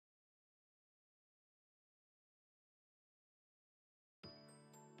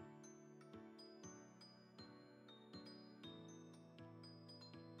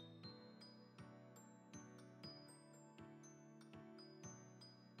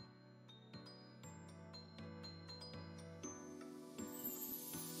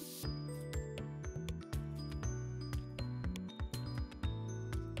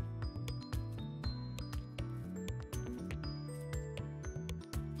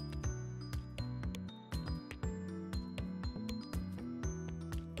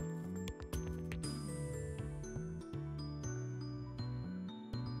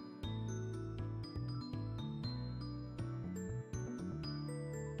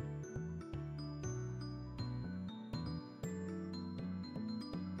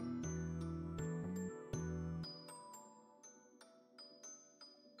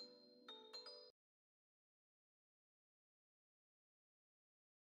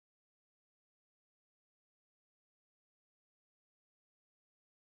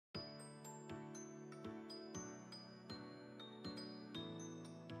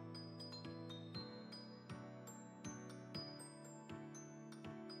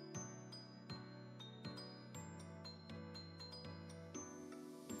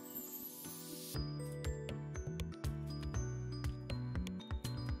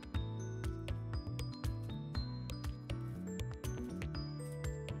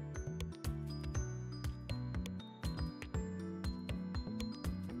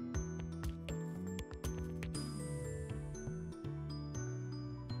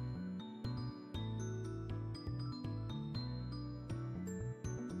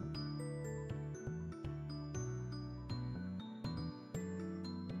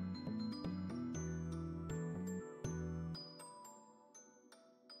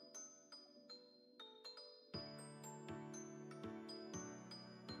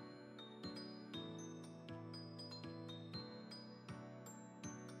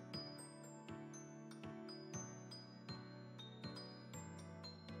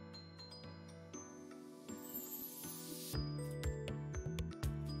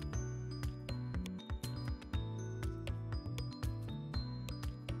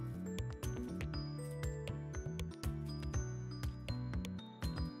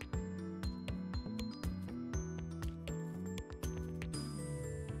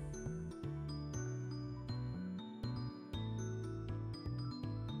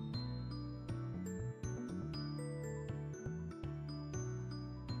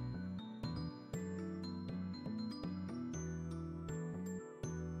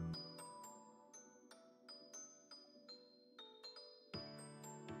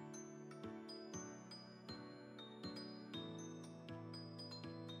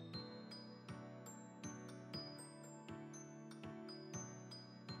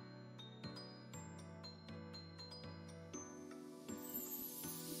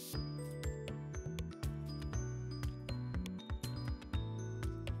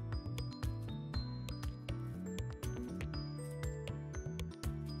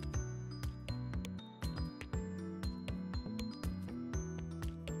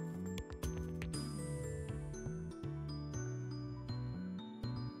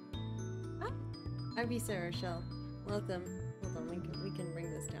Harvey Sarah Shell. Welcome. Hold on, we can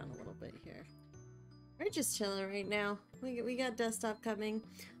bring this down a little bit here. We're just chilling right now. We got desktop coming.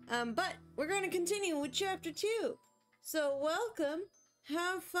 But we're gonna continue with chapter 2. So welcome.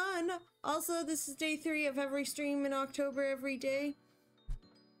 Have fun. Also, this is day 3 of every stream in October every day.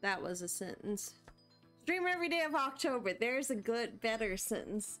 That was a sentence. Stream every day of October. There's a good, better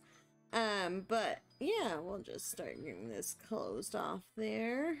sentence. But yeah, we'll just start getting this closed off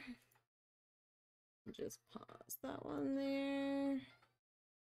there. Just pause that one there.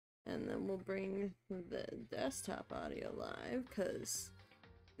 And then we'll bring the desktop audio live, because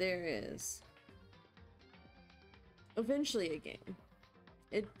there is eventually a game.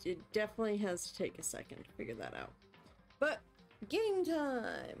 It definitely has to take a second to figure that out. But game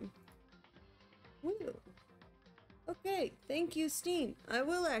time! Woo! Okay, thank you, Steam. I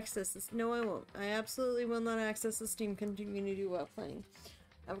will access this. No, I won't. I absolutely will not access the Steam community while playing.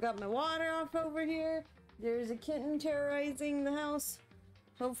 I've got my water off over here. There's a kitten terrorizing the house.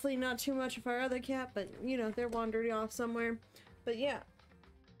 Hopefully not too much of our other cat, but you know, they're wandering off somewhere. But yeah,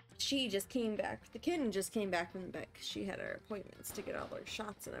 she just came back. The kitten just came back from the vet because she had her appointments to get all her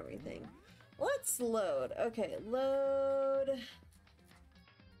shots and everything. Let's load. Okay, load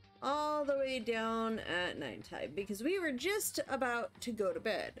all the way down at nighttime because we were just about to go to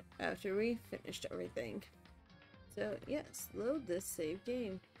bed after we finished everything. So yes, load this save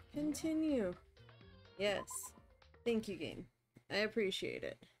game. Continue. Yes. Thank you, game. I appreciate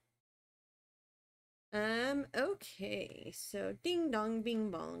it. Okay, so ding dong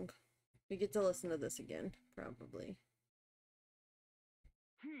bing bong. We get to listen to this again, probably.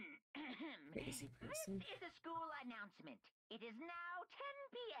 Crazy person. This is a school announcement. It is now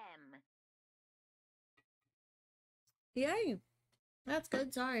 10 p.m. Yay! That's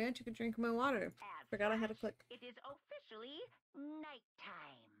good. Sorry, I took a drink of my water. Forgot I had to click. It is officially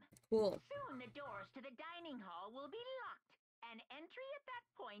nighttime. Cool. Soon the doors to the dining hall will be locked, and entry at that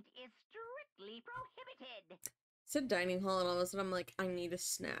point is strictly prohibited. Said dining hall, and all of a sudden I'm like, I need a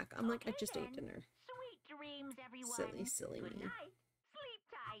snack. I'm like, I Okay, just ate then. dinner. Sweet dreams, everyone. Silly Good me. night. Sleep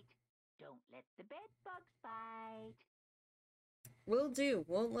tight. Don't let the bed bugs bite. Will do.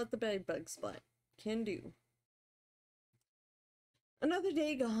 Won't let the bed bugs bite. Can do. Another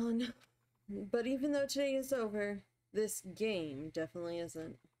day gone. But even though today is over, this game definitely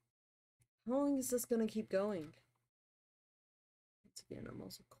isn't. How long is this gonna keep going? Once again, I'm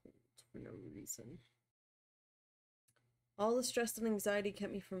also cold for no reason. All the stress and anxiety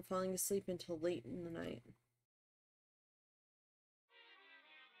kept me from falling asleep until late in the night.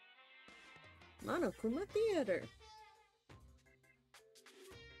 Monokuma Theater.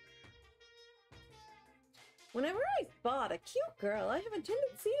 Whenever I spot a cute girl, I have a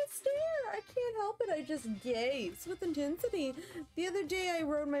tendency to stare. I can't help it. I just gaze with intensity. The other day, I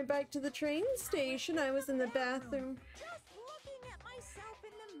rode my bike to the train station. I was in the bathroom. Just looking at myself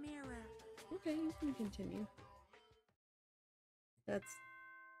in the mirror. Okay, you can continue. That's...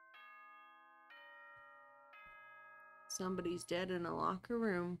 Somebody's dead in a locker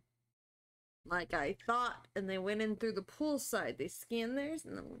room. Like I thought, and they went in through the pool side. They scanned theirs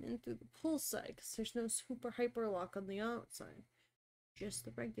and then went in through the pool side because there's no super hyper lock on the outside, just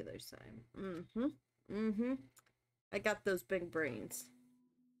the regular side. I got those big brains.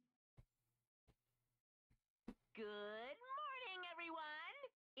 Good morning, everyone.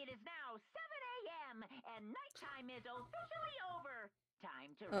 It is now 7 a.m. and nighttime is officially over.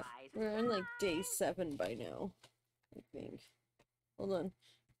 Time to rise. We're on like day 7 by now, I think. Hold on.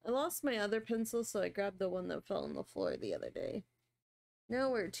 I lost my other pencil, so I grabbed the one that fell on the floor the other day.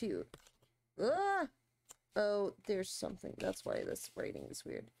 Now where to? Ah! Oh, there's something. That's why this rating is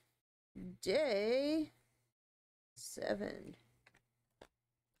weird. Day 7.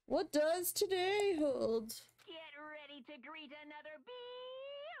 What does today hold? Get ready to greet another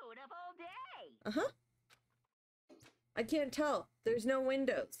beautiful day. Uh-huh. I can't tell. There's no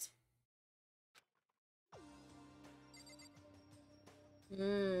windows.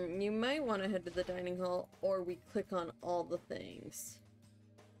 You might want to head to the dining hall, or we click on all the things.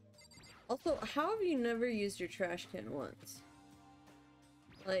 Also, how have you never used your trash can once?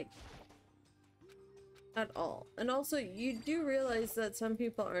 Like, at all. And also, you do realize that some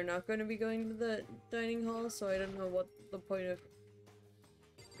people are not going to be going to the dining hall, so I don't know what the point of...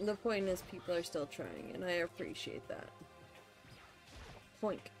 The point is people are still trying, and I appreciate that.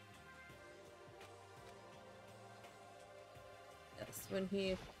 Poink. Yes, when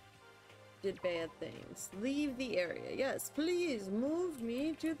he did bad things. Leave the area. Yes, please move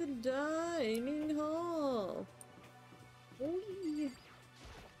me to the dining hall. Oy. I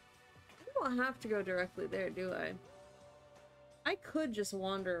don't have to go directly there, do I? I could just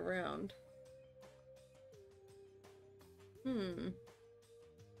wander around. Hmm.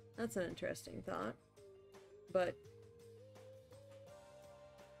 That's an interesting thought. But...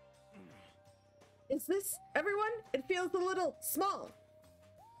 Is this everyone? It feels a little small.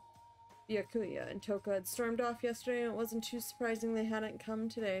 Byakuya and Toka had stormed off yesterday, and it wasn't too surprising they hadn't come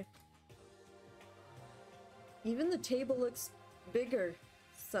today. Even the table looks bigger,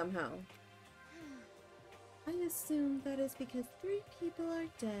 somehow. I assume that is because 3 people are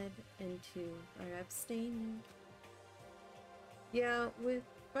dead and 2 are abstaining. Yeah, with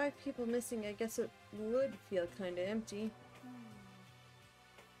 5 people missing, I guess it would feel kinda empty.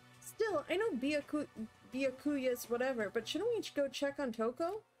 Still, I know Byakuya's whatever, but shouldn't we go check on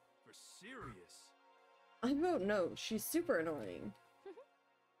Toko? For serious? I vote no. She's super annoying.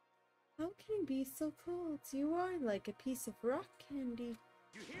 How can you be so cold? You are like a piece of rock candy.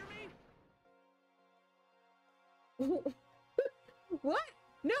 You hear me? What?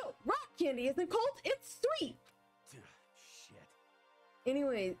 No! Rock candy isn't cold! It's sweet! Shit.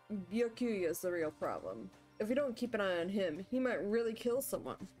 Anyway, Byakuya's the real problem. If we don't keep an eye on him, he might really kill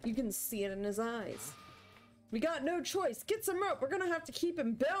someone. You can see it in his eyes. We got no choice. Get some rope. We're gonna have to keep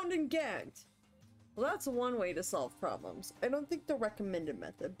him bound and gagged. Well, that's one way to solve problems. I don't think the recommended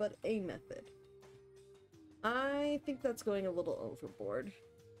method, but a method. I think that's going a little overboard.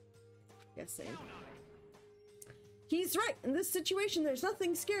 Guessing. He's right. In this situation, there's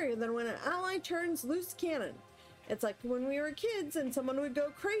nothing scarier than when an ally turns loose cannon. It's like when we were kids and someone would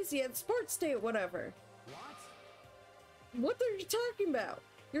go crazy at sports day or whatever. What are you talking about?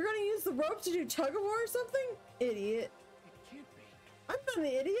 You're gonna use the rope to do tug-of-war or something? Idiot. It can't be. I'm not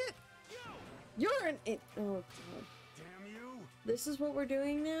an idiot. You're an it. Oh god. Damn you. This is what we're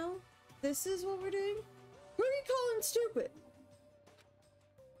doing now? This is what we're doing? Who are you calling stupid?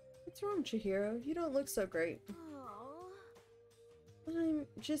 What's wrong, Chihiro? You don't look so great. Oh. I'm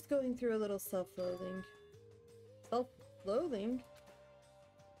just going through a little self-loathing. Self-loathing?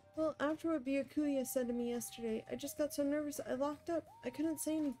 Well, after what Byakuya said to me yesterday, I just got so nervous I locked up. I couldn't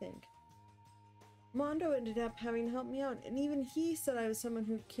say anything. Mondo ended up having to help me out, and even he said I was someone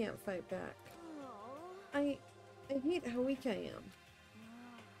who can't fight back. Oh. I hate how weak I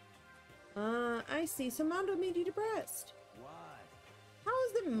am. I see. So Mondo made you depressed. What? How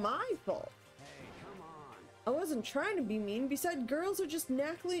is it my fault? Hey, come on. I wasn't trying to be mean. Besides, girls are just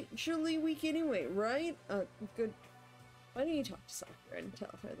naturally weak anyway, right? Good. Why don't you talk to Sakura and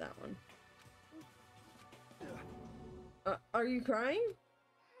tell her that one? Are you crying?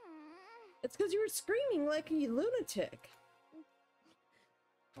 It's because you were screaming like a lunatic.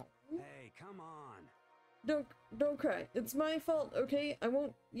 Hey, come on. Don't cry. It's my fault, okay? I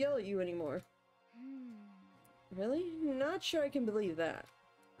won't yell at you anymore. Really? Not sure I can believe that.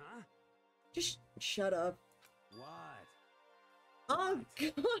 Huh? Just shut up. What? Oh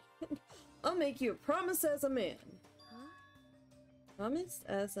god! I'll make you a promise as a man. Promise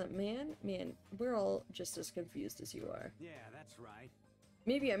as a man? Man, we're all just as confused as you are. Yeah, that's right.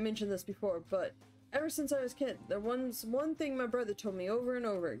 Maybe I mentioned this before, but ever since I was a kid, there was one thing my brother told me over and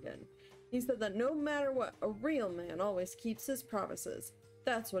over again. He said that no matter what, a real man always keeps his promises.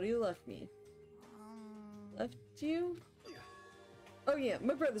 That's what he left me. Left you? Oh yeah,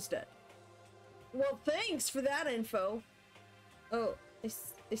 my brother's dead. Well, thanks for that info. Oh, I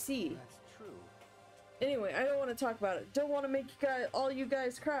see. That's true. Anyway, I don't want to talk about it. Don't want to make all you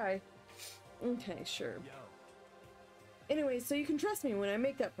guys cry. Okay, sure. Yo. Anyway, so you can trust me when I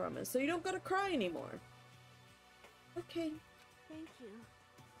make that promise, so you don't gotta cry anymore. Okay. Thank you.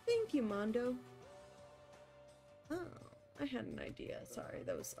 Thank you, Mondo. Oh, I had an idea. Sorry,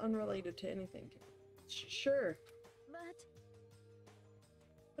 that was unrelated to anything. Sure.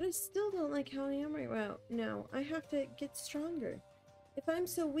 But I still don't like how I am right now. I have to get stronger. If I'm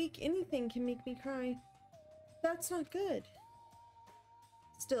so weak, anything can make me cry. That's not good.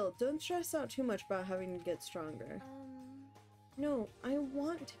 Still, don't stress out too much about having to get stronger. No, I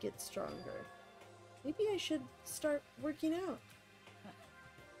want to get stronger. Maybe I should start working out.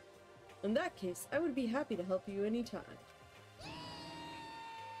 In that case, I would be happy to help you anytime.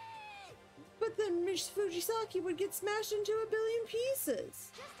 But then Miss Fujisaki would get smashed into a billion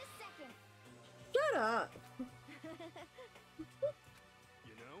pieces. Just a second. Shut up. You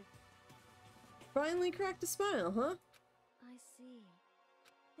know? Finally cracked a smile, huh? I see.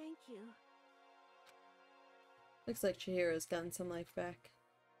 Thank you. Looks like Chihiro's gotten some life back.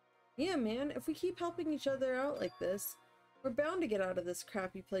 Yeah, man, if we keep helping each other out like this, we're bound to get out of this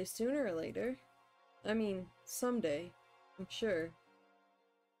crappy place sooner or later. I mean, someday, I'm sure.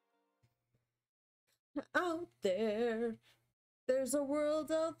 Out there's a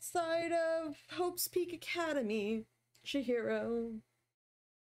world outside of Hope's Peak Academy, Chihiro.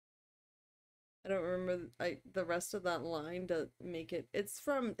 I don't remember the rest of that line to make it. It's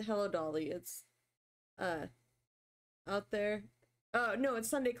from Hello Dolly. It's out there. Oh no, it's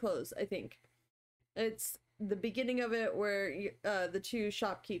Sunday Clothes, I think. It's the beginning of it where the two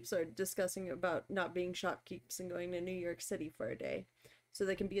shopkeepers are discussing about not being shopkeepers and going to New York City for a day so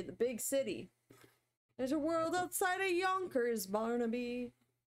they can be in the big city. There's a world outside of Yonkers, Barnaby.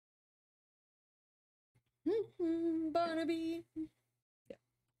 Barnaby. Yeah.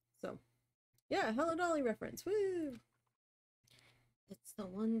 So, yeah, Hello Dolly reference. Woo! It's the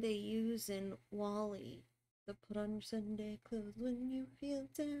one they use in Wall-E. To put on your Sunday clothes when you feel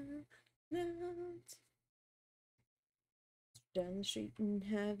down and out. Down the street and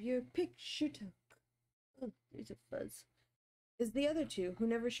have your picture took. Oh, there's a fuzz. Is the other two who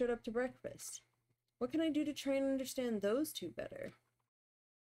never showed up to breakfast. What can I do to try and understand those two better?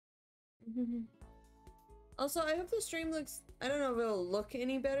 Also, I hope the stream looks... I don't know if it'll look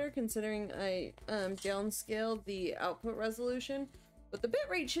any better considering I downscaled the output resolution. But the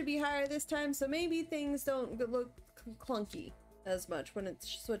bitrate should be higher this time, so maybe things don't look clunky as much when it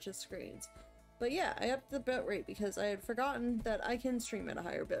switches screens. But yeah, I upped the bitrate because I had forgotten that I can stream at a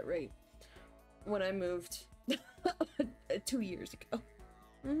higher bitrate when I moved 2 years ago.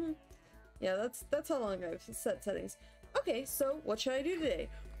 Yeah, that's how long I've set settings. Okay, so what should I do today?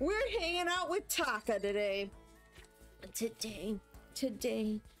 We're hanging out with Taka today.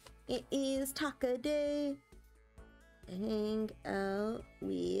 Today, it is Taka Day. Hang out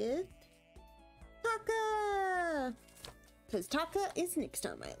with Taka! Because Taka is next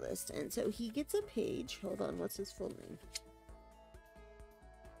on my list, and so he gets a page. Hold on, what's his full name?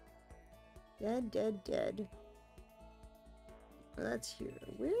 Dead. Oh, that's here.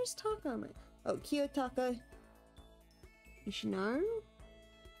 Where's Taka on my... Oh, Kiyotaka Ishinaru?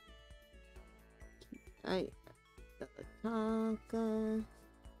 Taka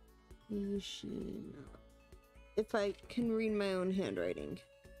Ishinaru. If I can read my own handwriting.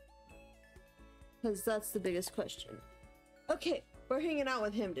 Because that's the biggest question. Okay, we're hanging out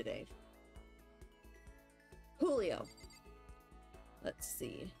with him today. Julio. Let's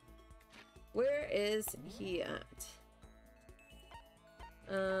see. Where is he at?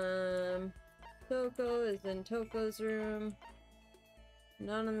 Toko is in Toko's room.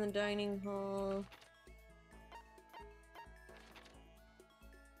 Not in the dining hall.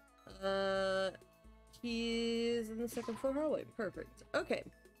 He's in the second floor hallway. Perfect. Okay.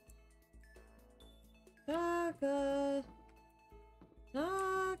 Taka.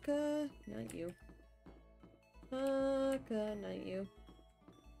 Not you. Taka, not you.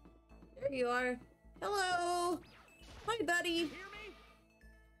 There you are. Hello. Hi, buddy.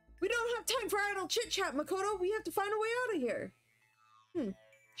 We don't have time for idle chit-chat, Makoto. We have to find a way out of here.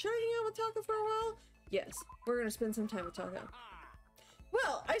 Should I hang out with Taka for a while? Yes. We're gonna spend some time with Taka.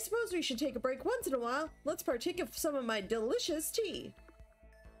 Well, I suppose we should take a break once in a while. Let's partake of some of my delicious tea.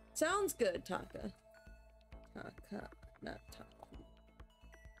 Sounds good, Taka. Taka, not Taka.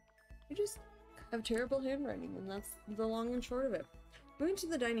 You just have terrible handwriting, and that's the long and short of it. We went to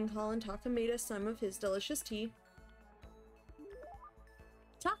the dining hall, and Taka made us some of his delicious tea.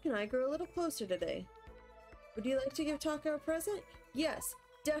 Taka and I grew a little closer today. Would you like to give Taka a present? Yes,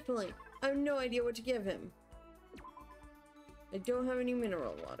 definitely. I have no idea what to give him. I don't have any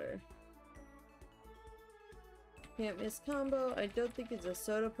mineral water. Can't miss combo. I don't think he's a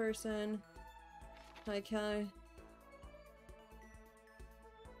soda person. Kai.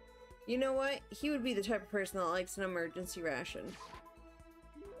 You know what? He would be the type of person that likes an emergency ration.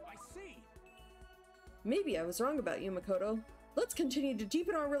 I see. Maybe I was wrong about you, Makoto. Let's continue to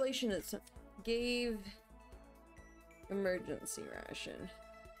deepen our relations. Gave emergency ration.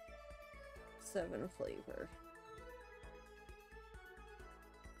 7 flavor.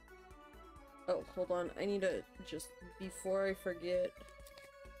 Oh, hold on. I need to just, before I forget,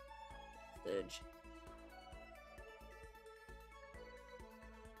 message.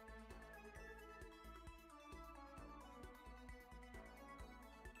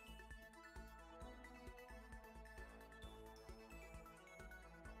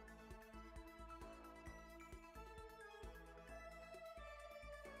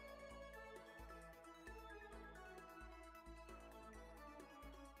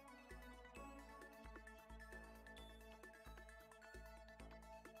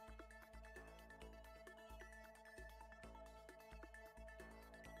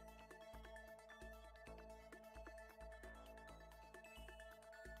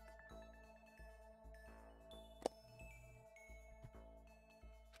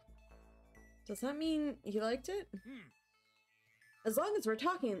 Does that mean you liked it? As long as we're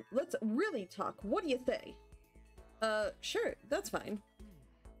talking, let's really talk. What do you say? Sure, that's fine.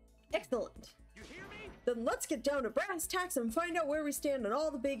 Excellent. Then let's get down to brass tacks and find out where we stand on all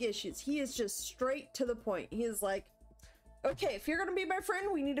the big issues. He is just straight to the point. He is like, okay, if you're gonna be my friend,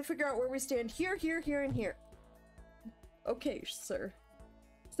 we need to figure out where we stand here, here, here, and here. Okay, sir.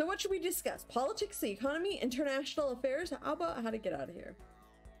 So what should we discuss? Politics, the economy, international affairs? How about how to get out of here?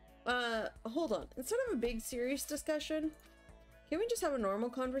 Hold on. Instead of a big serious discussion, can we just have a normal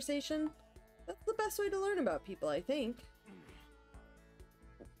conversation? That's the best way to learn about people, I think.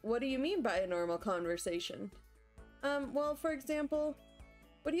 What do you mean by a normal conversation? Well, for example,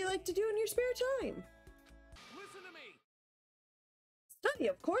 what do you like to do in your spare time? Listen to me. Study,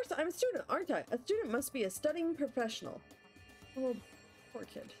 of course. I'm a student, aren't I? A student must be a studying professional. Oh, poor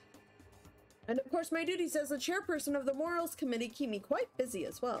kid. And of course, my duties as the chairperson of the Morals Committee keep me quite busy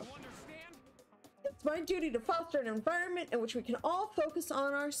as well. You understand? It's my duty to foster an environment in which we can all focus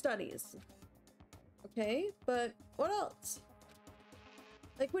on our studies. Okay, but what else?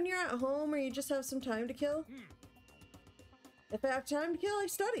 Like when you're at home or you just have some time to kill? If I have time to kill, I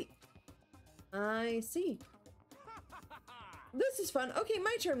study. I see. This is fun. Okay,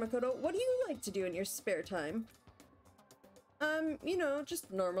 my turn, Makoto. What do you like to do in your spare time? You know,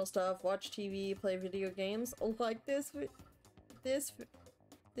 just normal stuff. Watch TV, play video games. Like this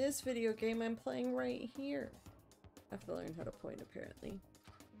video game I'm playing right here. I have to learn how to point, apparently.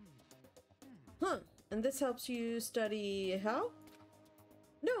 Huh. And this helps you study how?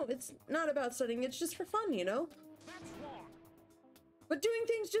 No, it's not about studying. It's just for fun, you know? That's wrong. But doing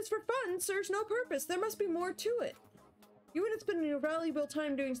things just for fun serves no purpose. There must be more to it. You wouldn't spend your valuable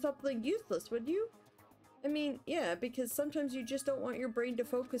time doing something useless, would you? I mean, yeah, because sometimes you just don't want your brain to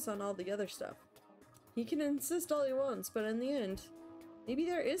focus on all the other stuff. He can insist all he wants, but in the end, maybe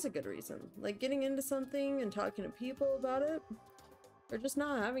there is a good reason. Like getting into something and talking to people about it. Or just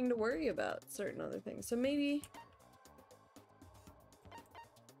not having to worry about certain other things. So maybe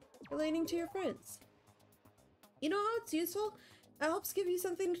relating to your friends. You know how it's useful? It helps give you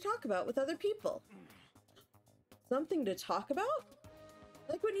something to talk about with other people. Something to talk about?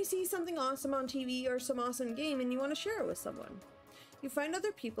 Like when you see something awesome on TV or some awesome game and you want to share it with someone. You find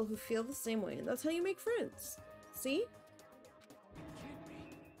other people who feel the same way, and that's how you make friends. See?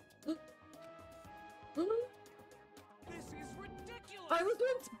 This is ridiculous. I was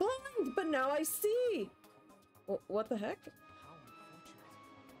once blind, but now I see. What the heck? How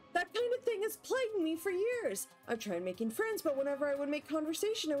unfortunate. That kind of thing has plagued me for years. I've tried making friends, but whenever I would make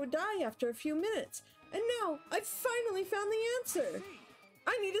conversation, it would die after a few minutes. And now, I've finally found the answer.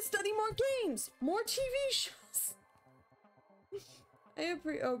 I need to study more games, more TV shows.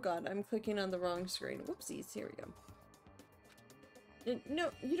 Oh god, I'm clicking on the wrong screen. Whoopsies, here we go. No,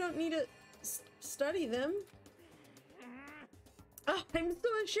 you don't need to study them. Oh, I'm so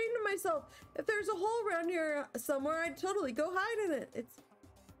ashamed of myself. If there's a hole around here somewhere, I'd totally go hide in it.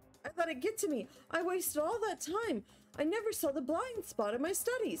 I thought it'd get to me. I wasted all that time. I never saw the blind spot in my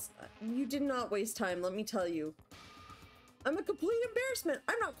studies. You did not waste time, let me tell you. I'm a complete embarrassment.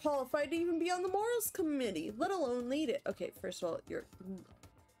 I'm not qualified to even be on the Morals Committee, let alone lead it. Okay, first of all,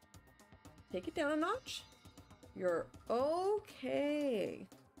 take it down a notch. You're okay.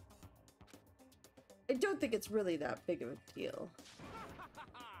 I don't think it's really that big of a deal.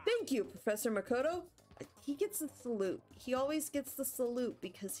 Thank you, Professor Makoto. He gets the salute. He always gets the salute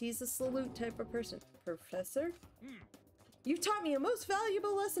because he's a salute type of person. Professor? You've taught me a most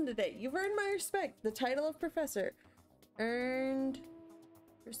valuable lesson today. You've earned my respect. The title of Professor. Earned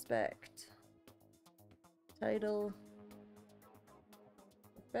respect. Title.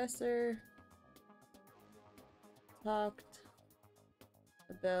 Professor. Talked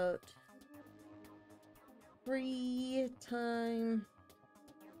about free time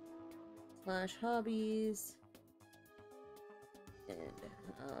 / hobbies and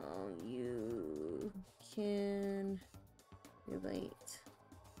how you can relate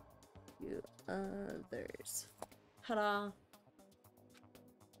to others. Ta-da!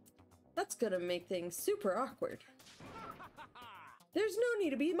 That's gonna make things super awkward. There's no need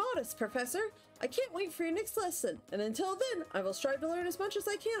to be modest, Professor. I can't wait for your next lesson, and until then, I will strive to learn as much as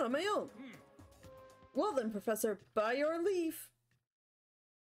I can on my own. Well then, Professor, by your leave.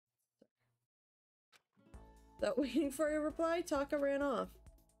 Without waiting for a reply, Taka ran off.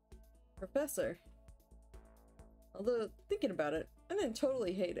 Professor. Although, thinking about it, I didn't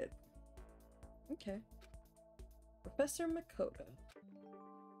totally hate it. Okay. Professor Makoto.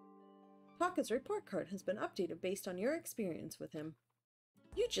 Taka's report card has been updated based on your experience with him.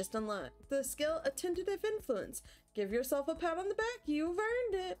 You just unlocked the skill Attentive Influence. Give yourself a pat on the back. You've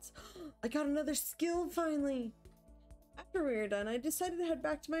earned it. I got another skill finally. After we were done, I decided to head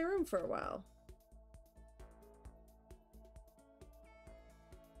back to my room for a while.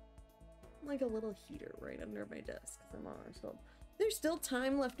 like a little heater right under my desk because I'm on our phone. There's still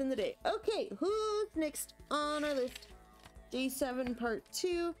time left in the day. Okay, who's next on our list? Day 7 part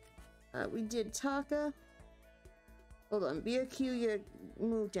 2. We did Taka. Hold on, BOQ, you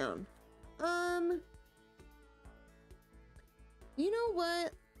move down. You know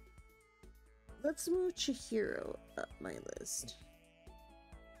what? Let's move Chihiro up my list.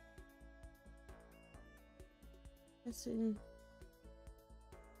 Let's see.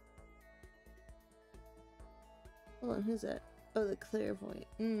 Hold on, who's that? Oh, the clairvoyant.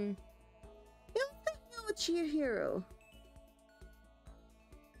 Yeah, let's hang out with Chihiro.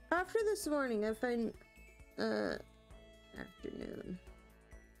 After this morning, I find afternoon.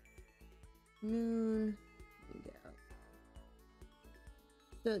 Noon. Yeah.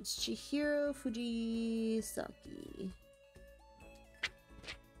 So it's Chihiro Fujisaki.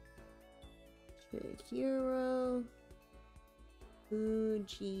 Chihiro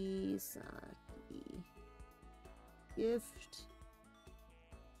Fujisaki. Gift.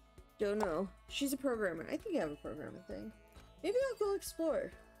 Don't know. She's a programmer. I think I have a programmer thing. Maybe I'll go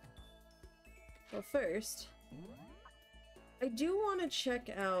explore. Well, first, I do want to check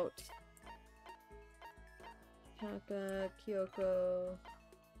out Taka, Kyoko.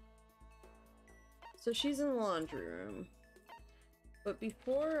 So she's in the laundry room. But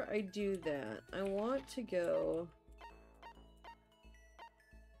before I do that, I want to go...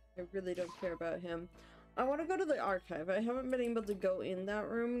 I really don't care about him. I want to go to the archive. I haven't been able to go in that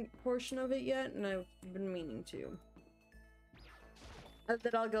room portion of it yet, and I've been meaning to. And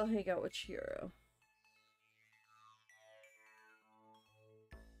then I'll go hang out with Chihiro.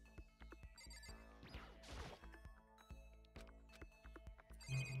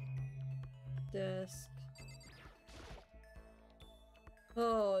 Desk.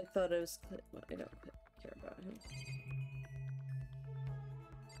 Oh, I thought it was... Well, I don't care about him.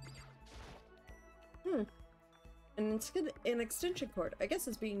 An extension cord. I guess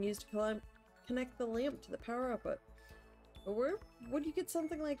it's being used to connect the lamp to the power output. But where would you get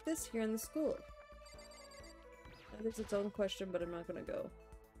something like this here in the school? That is its own question, but I'm not gonna go.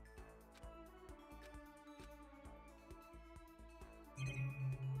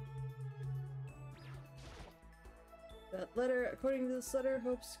 That letter, according to this letter,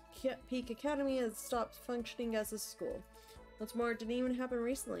 Hope's Peak Academy has stopped functioning as a school. What's more, it didn't even happen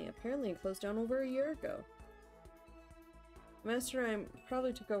recently. Apparently it closed down over a year ago. Master and I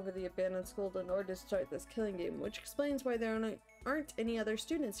probably took over the abandoned school in order to start this killing game, which explains why there aren't any other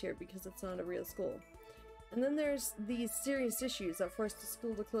students here, because it's not a real school. And then there's these serious issues that forced the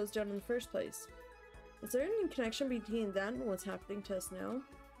school to close down in the first place. Is there any connection between that and what's happening to us now?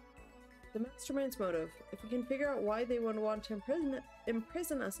 The mastermind's motive. If we can figure out why they would want to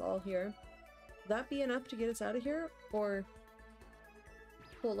imprison us all here, will that be enough to get us out of here? Or...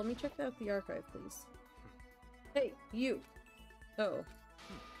 Cool, let me check out the archive, please. Hey, you! Oh.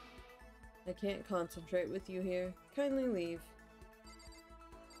 I can't concentrate with you here. Kindly leave.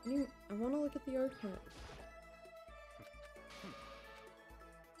 I want to look at the archive.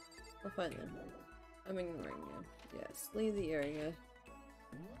 I'll find them. I'm ignoring you. Yes, leave the area.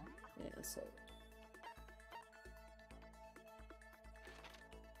 Yeah, so...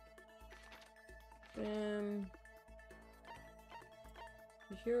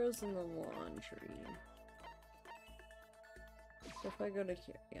 The hero's in the laundry. So if I go to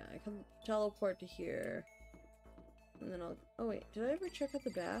here, yeah, I can teleport to here. And then I'll... Oh wait, did I ever check out the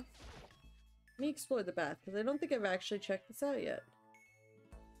bath? Let me explore the bath, because I don't think I've actually checked this out yet.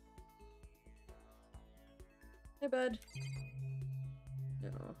 Hey, bud.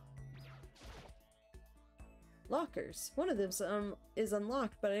 No. Lockers. One of them is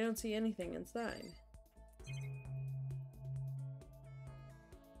unlocked, but I don't see anything inside.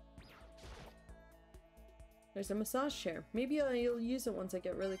 There's a massage chair. Maybe I'll use it once I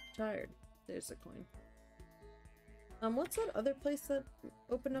get really tired. There's a coin. What's that other place that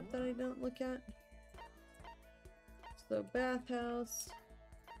opened up that I don't look at? So, bathhouse.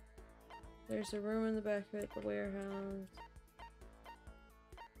 There's a room in the back of it, the warehouse.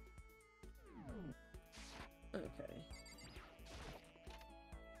 Okay.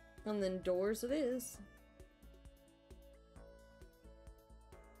 And then doors it is.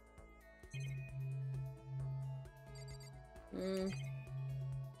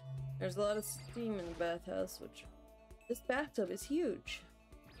 There's a lot of steam in the bathhouse, which... This bathtub is huge.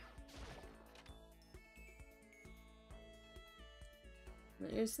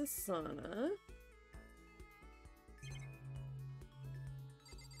 There's the sauna.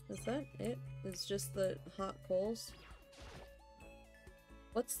 Is that it? It's just the hot coals?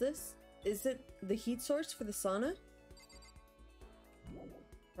 What's this? Is it the heat source for the sauna?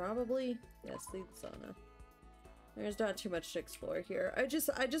 Probably. Yes, leave the sauna. There's not too much to explore here. I just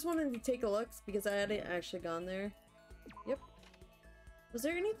wanted to take a look because I hadn't actually gone there. Yep. Was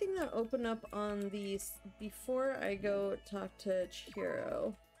there anything that opened up on these before I go talk to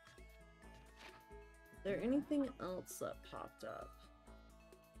Chihiro? Is there anything else that popped up?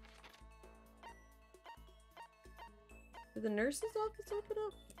 Did the nurse's office open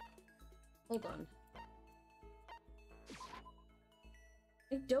up? Hold on.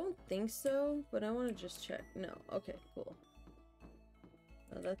 I don't think so, but I want to just check. No. Okay, cool.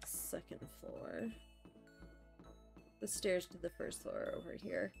 Oh, that's second floor. The stairs to the first floor are over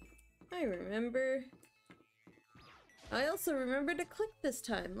here. I remember. I also remember to click this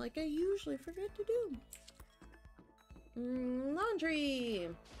time, like I usually forget to do. Laundry!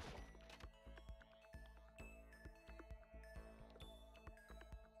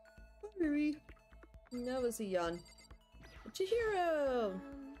 Hurry. That was a yawn. Chihiro!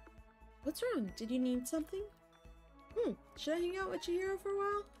 What's wrong? Did you need something? Should I hang out with Chihiro for a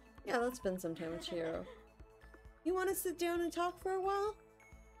while? Yeah, let's spend some time with Chihiro. You want to sit down and talk for a while?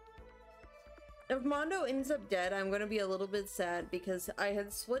 If Mondo ends up dead, I'm going to be a little bit sad because I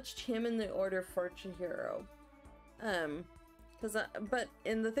had switched him in the order for Chihiro. But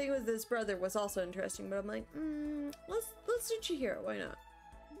and the thing with his brother was also interesting, but I'm like, let's do Chihiro, why not?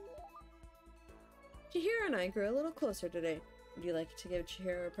 Chihiro and I grew a little closer today. Would you like to give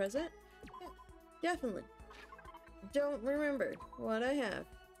Chihiro a present? Yeah, definitely. Don't remember what I have.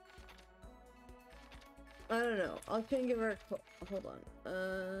 I don't know. I can give her a hold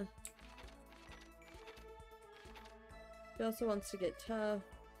on. She also wants to get tough.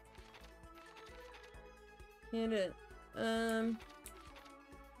 Hand it.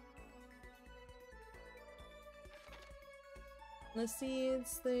 The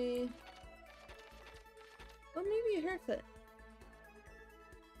seeds, they... Oh, maybe a haircut.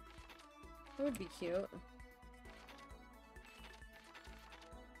 That would be cute.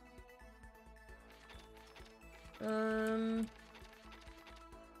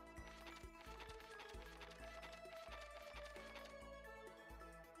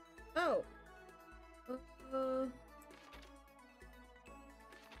 Oh.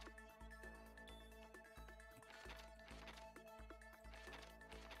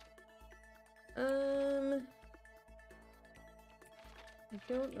 I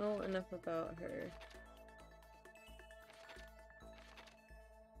don't know enough about her.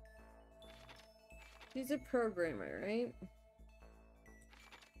 She's a programmer, right?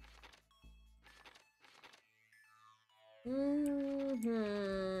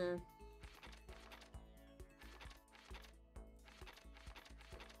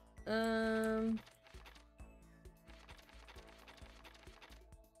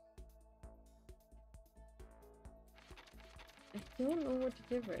 I don't know what to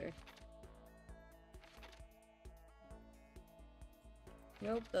give her.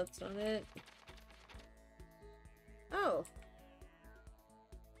 Nope, that's not it. Oh!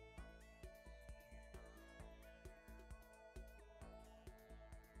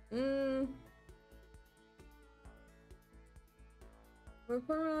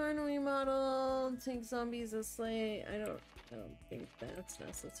 Reform remodel, take zombies as slay. I don't think that's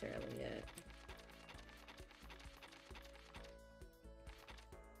necessarily it.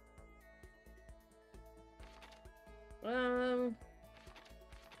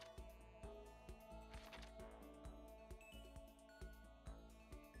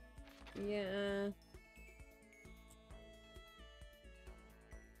 Yeah.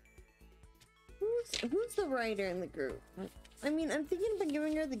 Who's the writer in the group? I mean, I'm thinking about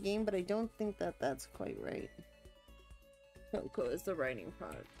giving her the game, but I don't think that that's quite right. Coco is the writing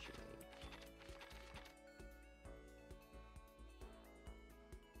project.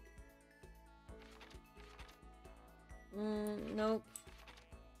 Nope.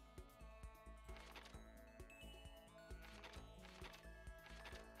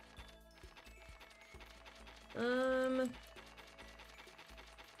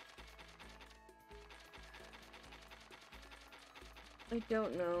 I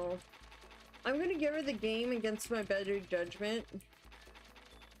don't know. I'm gonna give her the game against my better judgment.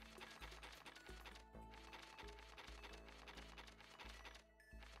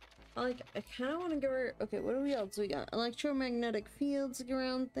 I kind of want to give her... Okay, what do we else we got? Electromagnetic fields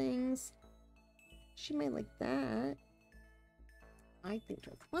around things. She might like that. I think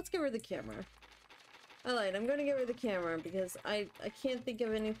so. Let's give her the camera. I lied. I'm going to give her the camera because I can't think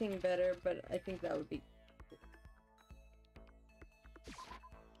of anything better, but I think that would be...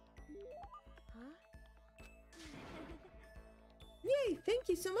 Yay! Thank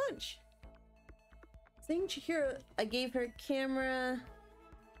you so much! Saying Chihiro, I gave her camera...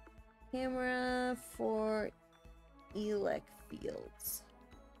 Camera for elec fields.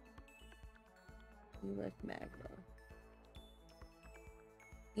 Elec magno.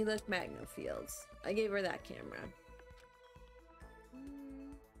 Elec magno fields. I gave her that camera.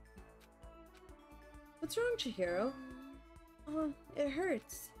 What's wrong, Chihiro? Oh, it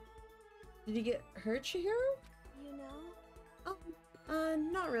hurts. Did you get hurt, Chihiro? You know? Oh,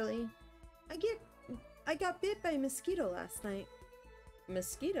 not really. I got bit by a mosquito last night.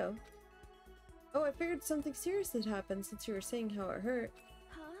 Mosquito? Oh, I figured something serious had happened since you were saying how it hurt.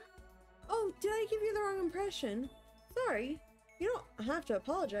 Huh? Oh, did I give you the wrong impression? Sorry. You don't have to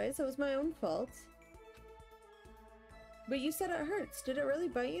apologize. It was my own fault. But you said it hurts. Did it really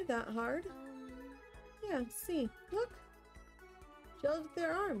bite you that hard? Yeah, see. Look. She held up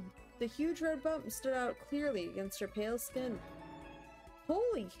their arm. The huge red bump stood out clearly against her pale skin.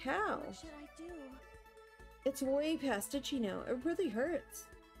 Holy cow! What should I do? It's way past itchy now. It really hurts.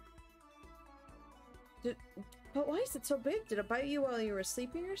 But why is it so big? Did it bite you while you were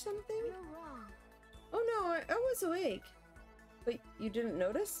sleeping or something? You're wrong. Oh no, I was awake. But you didn't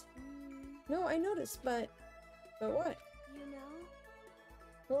notice? No, I noticed, but what? You know?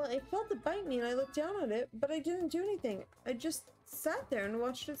 Well, I felt it bite me and I looked down at it, but I didn't do anything. I just sat there and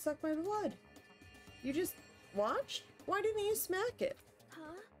watched it suck my blood. You just watched? Why didn't you smack it?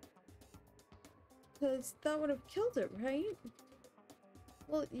 Huh? Because that would have killed it, right?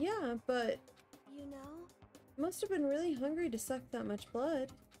 Well, yeah, but You know? it must have been really hungry to suck that much blood.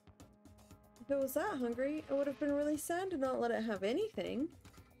 If it was that hungry, it would have been really sad to not let it have anything.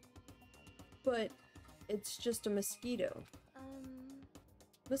 But it's just a mosquito.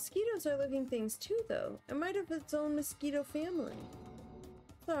 Mosquitoes are living things too, though. It might have its own mosquito family.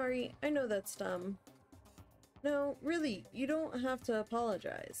 Sorry, I know that's dumb. No, really, you don't have to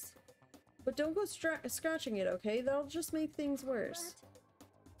apologize. But don't go scratching it, okay? That'll just make things worse.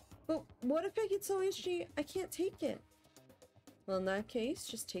 But what if I get so itchy I can't take it? Well, in that case,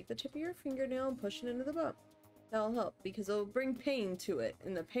 just take the tip of your fingernail and push it into the bump. That'll help, because it'll bring pain to it,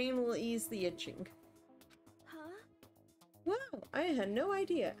 and the pain will ease the itching. Huh? Wow, I had no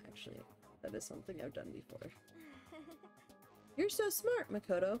idea, actually. That is something I've done before. You're so smart,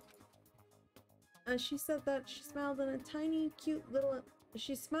 Makoto. She said that she smiled in a tiny, cute little...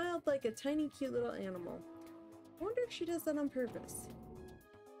 She smiled like a tiny, cute little animal. I wonder if she does that on purpose.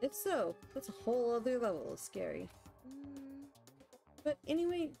 If so, that's a whole other level of scary. But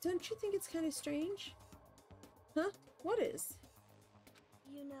anyway, don't you think it's kind of strange? Huh? What is?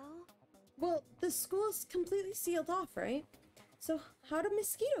 You know? Well, the school is completely sealed off, right? So how did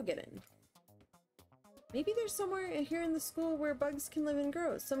mosquito get in? Maybe there's somewhere here in the school where bugs can live and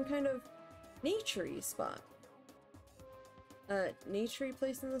grow. Some kind of nature-y spot. Nature-y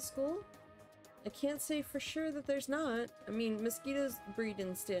place in the school? I can't say for sure that there's not. I mean, mosquitoes breed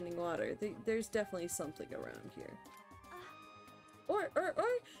in standing water. There's definitely something around here. Or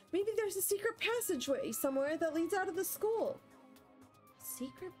maybe there's a secret passageway somewhere that leads out of the school.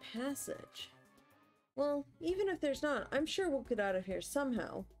 Secret passage? Well, even if there's not, I'm sure we'll get out of here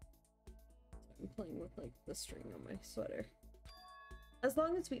somehow. I'm playing with, like, the string on my sweater. As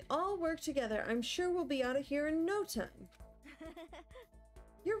long as we all work together, I'm sure we'll be out of here in no time.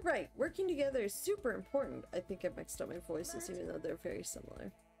 You're right, working together is super important. I think I mixed up my voices even though they're very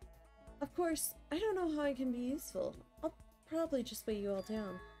similar. Of course, I don't know how I can be useful. I'll probably just weigh you all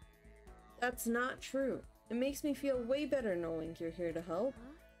down. That's not true. It makes me feel way better knowing you're here to help.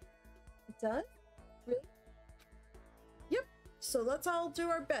 It does? Really? Yep, so let's all do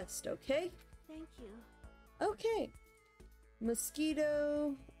our best, okay? Thank you. Okay.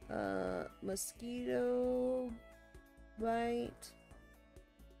 Mosquito, mosquito, bite.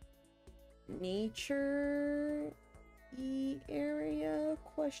 Nature area,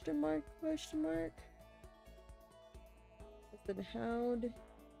 question mark, question mark. Then how'd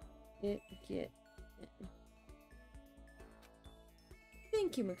it get in?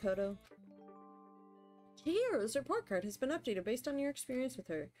 Thank you, Makoto. Chihiro's report card has been updated based on your experience with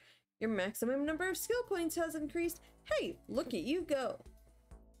her. Your maximum number of skill points has increased. Hey, look at you go!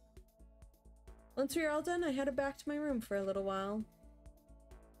 Once we are all done, I headed back to my room for a little while.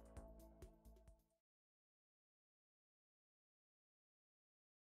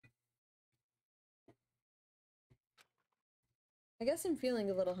 I guess I'm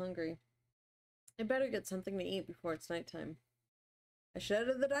feeling a little hungry. I better get something to eat before it's nighttime. I should head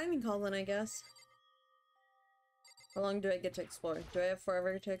to the dining hall then, I guess. How long do I get to explore? Do I have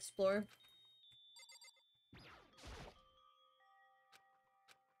forever to explore?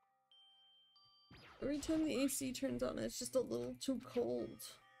 Every time the AC turns on, it's just a little too cold.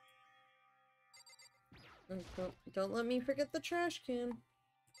 Don't let me forget the trash can.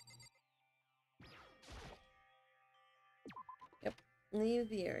 Leave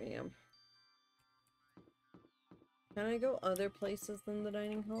the area. Can I go other places than the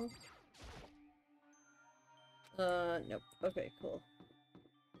dining hall? Nope. Okay, cool.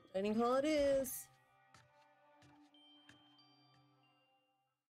 Dining hall it is.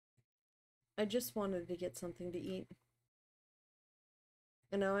 I just wanted to get something to eat.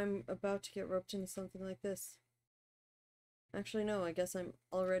 And now I'm about to get roped into something like this. Actually, no, I guess I'm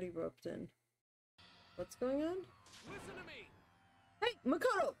already roped in. What's going on? Listen to me. Hey,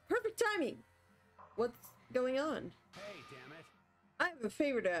 Makoto! Perfect timing! What's going on? Hey, damn it. I have a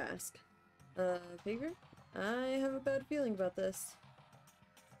favor to ask. Favor? I have a bad feeling about this.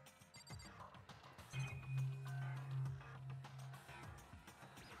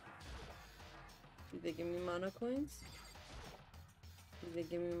 Did they give me mono coins? Did they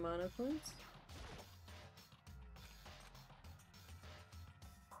give me mono coins?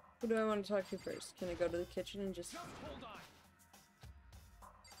 Who do I want to talk to first? Can I go to the kitchen and just... Just hold on.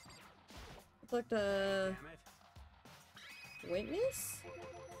 Select a... Damn it. witness?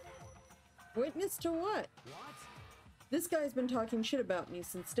 Witness to what? What? This guy's been talking shit about me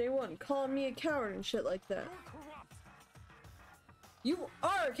since day one, calling me a coward and shit like that. You're corrupt. You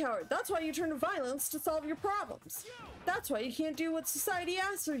are a coward! That's why you turn to violence to solve your problems! That's why you can't do what society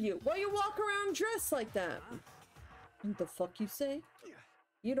asks of you! Why you walk around dressed like that! What the fuck you say?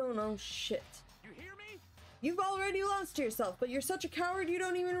 You don't know shit. You hear me? You've already lost yourself, but you're such a coward you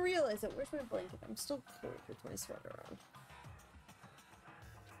don't even realize it. Where's my blanket? I'm still cold with my sweater on.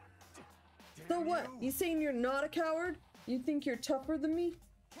 So what? You saying you're not a coward? You think you're tougher than me?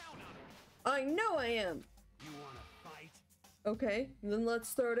 Count on it. I know I am! You wanna fight? Okay, then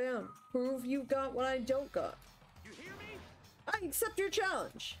let's throw down. Prove you got what I don't got. You hear me? I accept your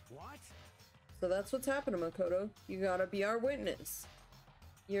challenge! What? So that's what's happening, Makoto. You gotta be our witness.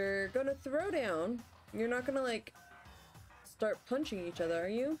 You're gonna throw down. You're not gonna, like, start punching each other, are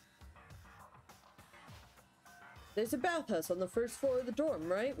you? There's a bathhouse on the first floor of the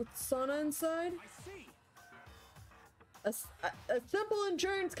dorm, right? With sauna inside? I see. A simple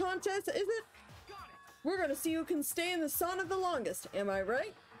endurance contest, is it? Got it. We're gonna see who can stay in the sauna the longest, am I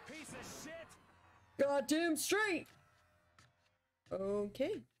right? Piece of shit. Goddamn straight!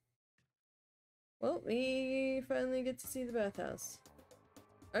 Okay. Well, we finally get to see the bathhouse.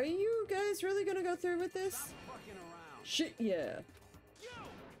 Are you guys really gonna go through with this? Stop fucking around. Shit, yeah. You.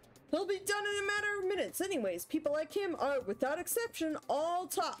 He'll be done in a matter of minutes anyways. People like him are, without exception, all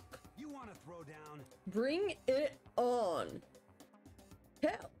talk. You wanna throw down? Bring it on.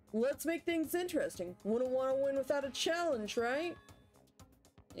 Hell, let's make things interesting. Wouldn't want to win without a challenge, right?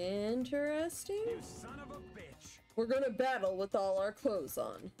 Interesting. You son of a bitch. We're gonna battle with all our clothes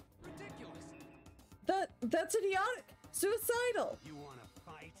on. Ridiculous. That's idiotic. Suicidal. You wanna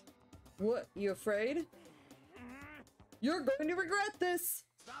fight? What, you afraid? You're going to regret this.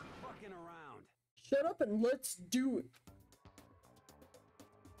 Stop fucking around. Shut up and let's do it.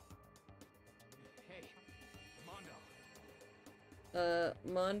 Hey, Mondo.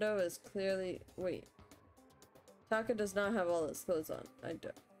 Mondo is clearly... Wait. Taka does not have all his clothes on. I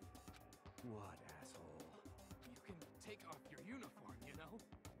don't. What, asshole? You can take off your uniform, you know?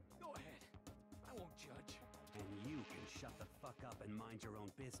 Go ahead. I won't judge. And you can shut the fuck up and mind your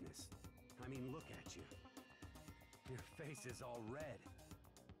own business. I mean, look at you. Your face is all red.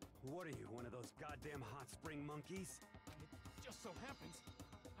 What are you, one of those goddamn hot spring monkeys? It just so happens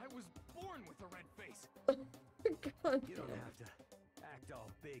I was born with a red face. God You don't damn. have to act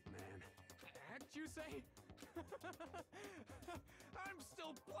all big, man. Act, you say? I'm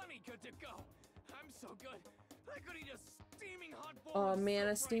still plenty good to go. I'm so good. I could eat a steaming hot bowl. Oh of man,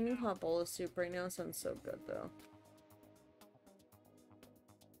 a soup steaming right now. hot bowl of soup right now sounds so good though.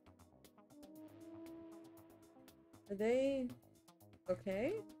 Are they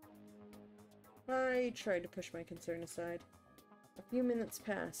okay? I tried to push my concern aside. A few minutes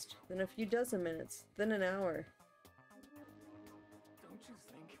passed, then a few dozen minutes, then an hour. Don't you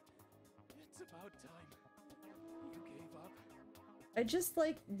think it's about time you gave up? I just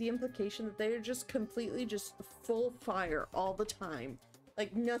like the implication that they're just completely just full fire all the time.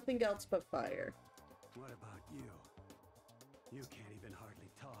 Like nothing else but fire. What about you? You can't even hardly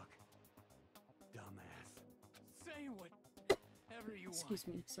talk. Dumbass. Say whatever you Excuse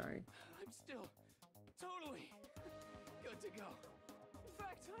want. me, sorry. I'm still totally good to go. In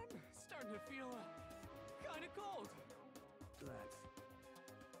fact, I'm starting to feel kind of cold. That's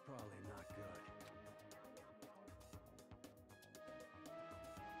probably not good.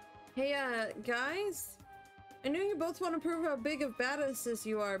 Hey, guys? I know you both want to prove how big of badasses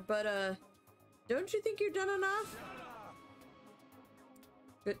you are, but, don't you think you've done enough?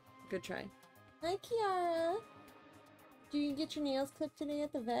 Good try. Hi, Kiara. Do you get your nails clipped today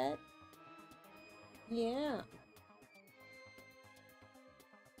at the vet? Yeah.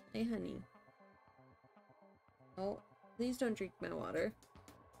 Hey, honey. Oh, please don't drink my water.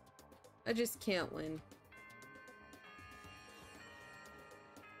 I just can't win.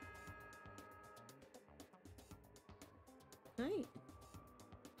 Hi.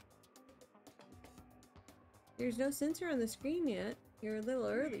 There's no sensor on the screen yet. You're a little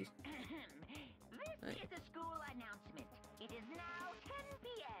early. This is a school announcement. It is now 10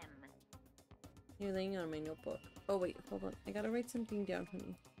 p.m. You're laying on my notebook. Oh wait, hold on. I gotta write something down,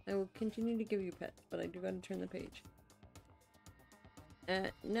 honey. I will continue to give you pets, but I do gotta turn the page.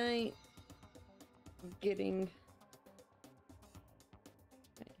 At night, getting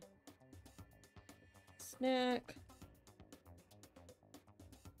snack.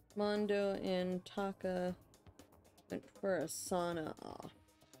 Mondo and Taka went for a sauna off.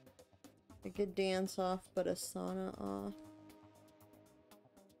 A good dance off, but a sauna off.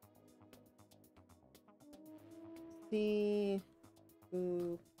 The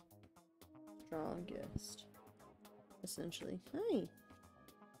strongest, essentially. Hi.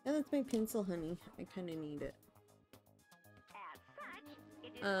 Yeah, that's my pencil, honey. I kind of need it. As such,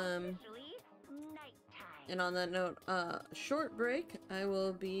 it is officially nighttime. And on that note, short break. I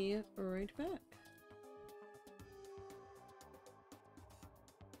will be right back.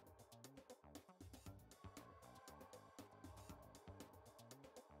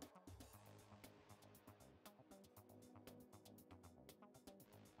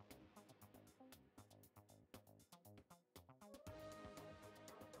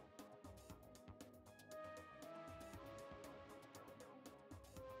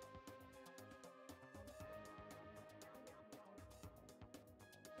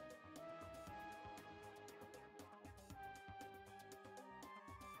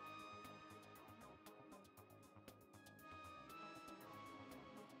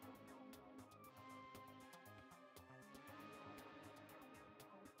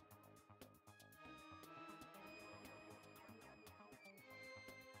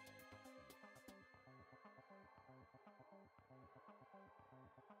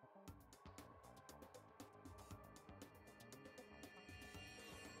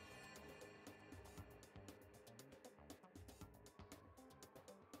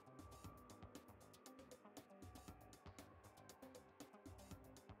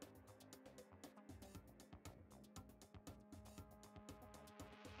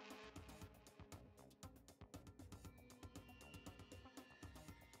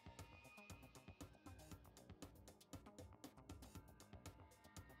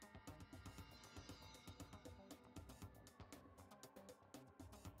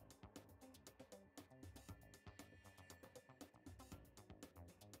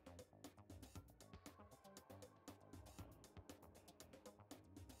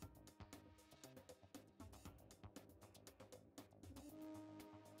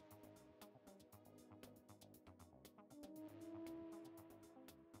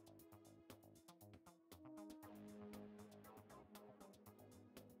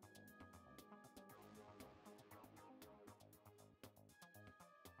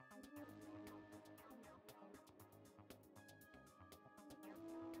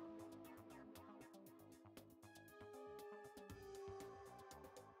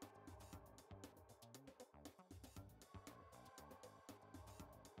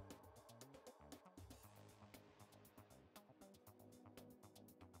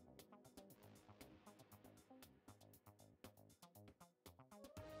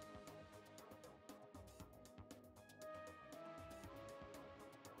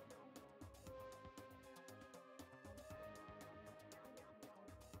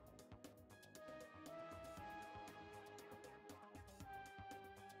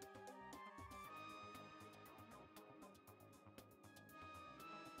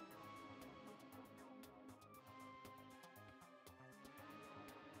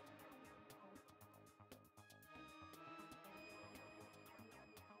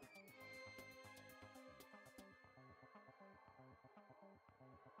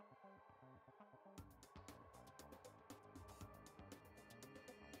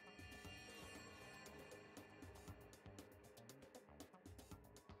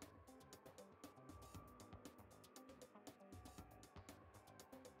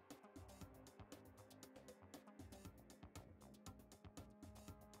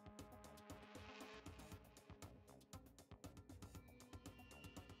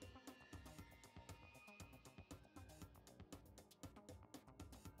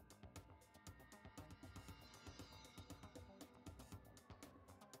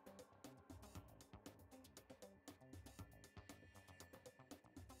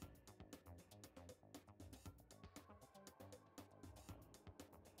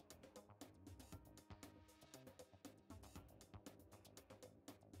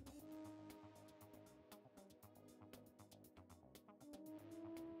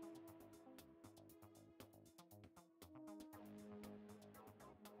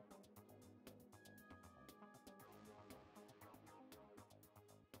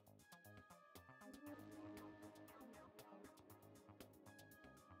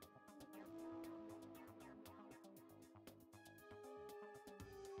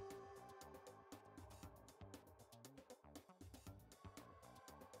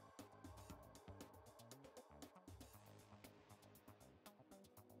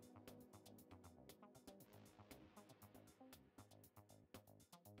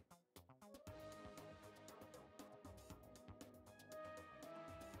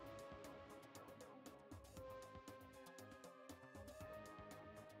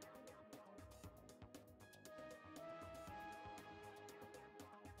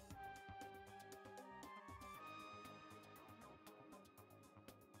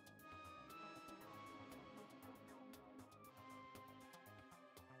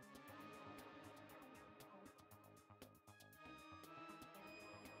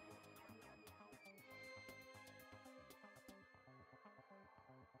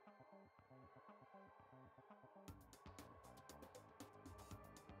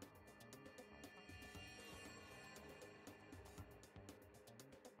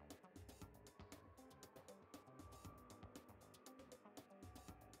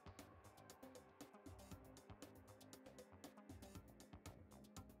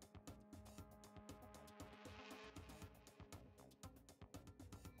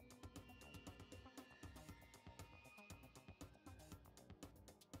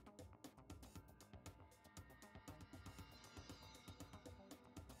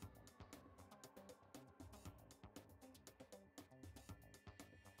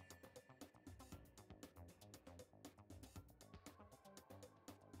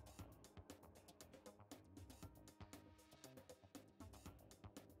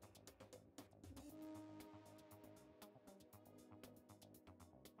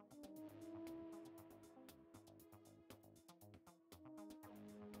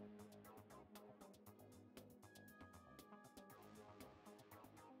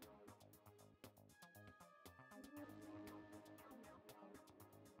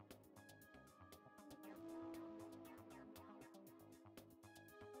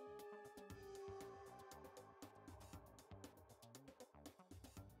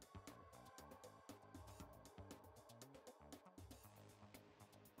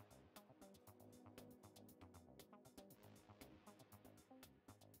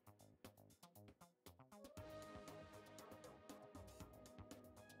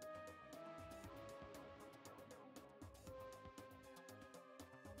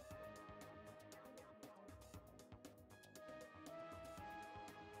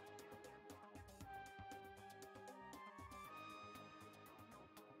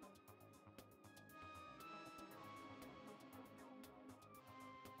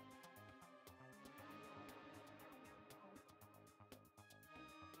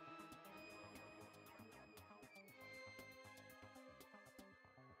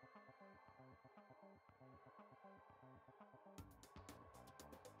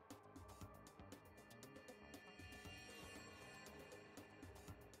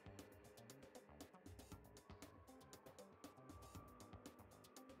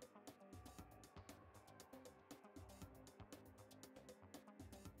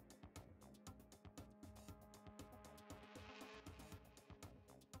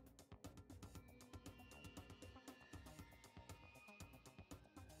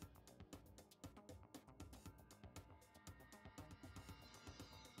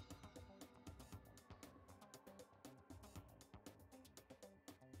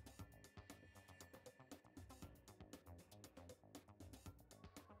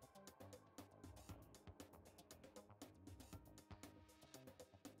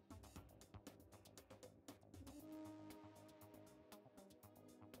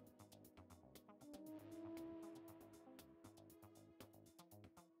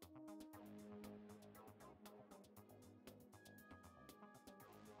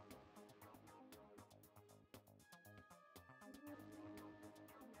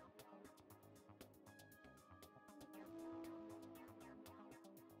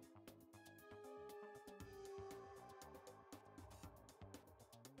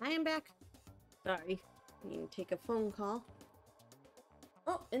 I am back. Sorry. I need to take a phone call.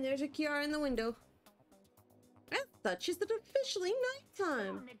 Oh, and there's a Kiara in the window. I thought she said officially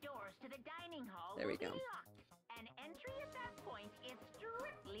nighttime. The doors to the dining hall There we will go. be locked, and entry at that point is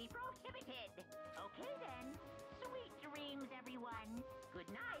strictly prohibited. Okay then. Sweet dreams, everyone. Good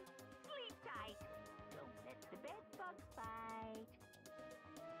night. Sleep tight. Don't let the bed bug bite.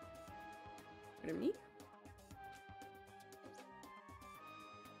 Pardon me?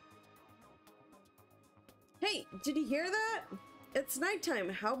 Hey, did you hear that? It's nighttime.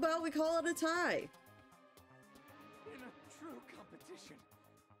 How about we call it a tie? In a true competition,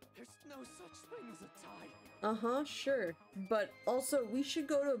 there's no such thing as a tie. Uh-huh, sure. But also, we should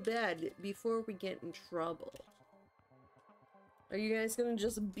go to bed before we get in trouble. Are you guys gonna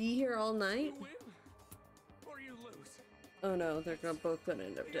just be here all night? You win or you lose. Oh no, they're both gonna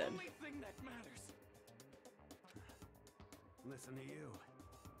end up The dead. only thing that matters. Listen to you,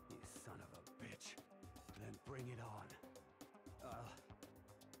 you son of a bitch. Then bring it on.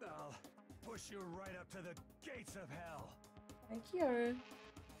 I'll push you right up to the gates of hell. Hi, Kiara.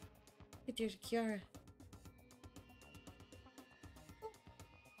 Hey, there's Kiara.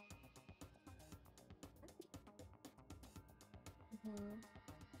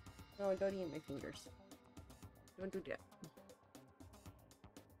 No, don't eat my fingers. Don't do that.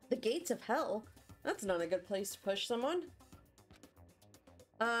 The gates of hell? That's not a good place to push someone.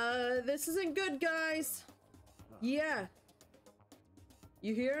 This isn't good, guys. Yeah.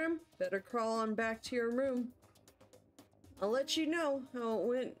 You hear him? Better crawl on back to your room. I'll let you know how it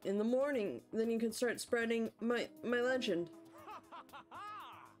went in the morning. Then you can start spreading my legend.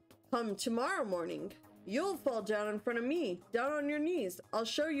 Come tomorrow morning. You'll fall down in front of me, down on your knees. I'll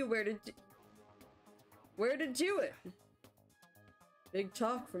show you where to do it. Big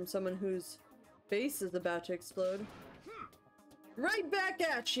talk from someone whose face is about to explode. Right back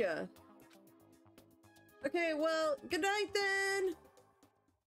at ya. Okay, well, good night then. Be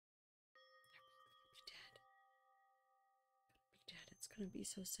dead. It's gonna be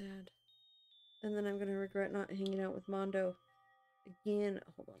so sad. And then I'm gonna regret not hanging out with Mondo again.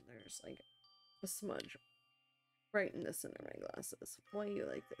 Hold on, there's like a smudge right in the center of my glasses. Why are you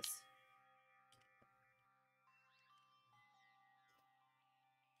like this?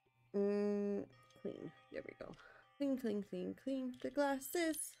 Clean. There we go. Clean, clean, clean, clean the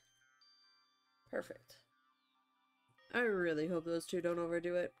glasses. Perfect. I really hope those two don't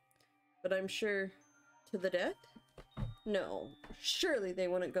overdo it. But I'm sure to the death? No. Surely they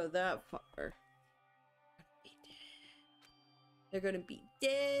wouldn't go that far. They're gonna be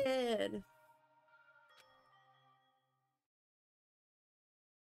dead.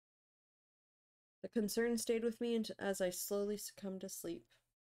 The concern stayed with me as I slowly succumbed to sleep.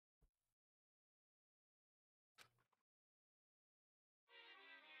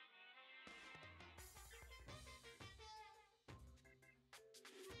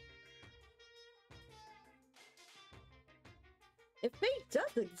 If fate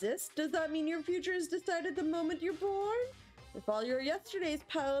does exist, does that mean your future is decided the moment you're born? If all your yesterdays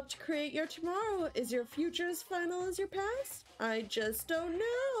pile up to create your tomorrow, is your future as final as your past? I just don't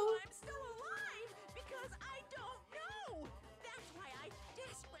know. I'm still alive because I don't know. That's why I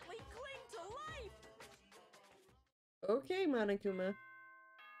desperately cling to life. Okay, Monokuma.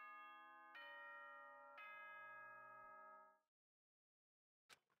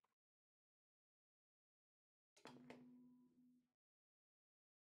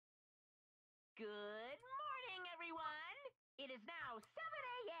 Good morning, everyone! It is now 7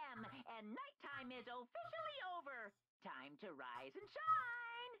 a.m. and nighttime is officially over. Time to rise and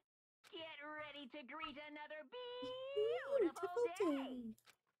shine! Get ready to greet another beautiful day!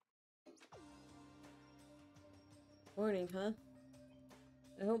 Morning, huh?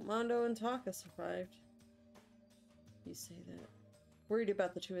 I hope Mondo and Taka survived. You say that. Worried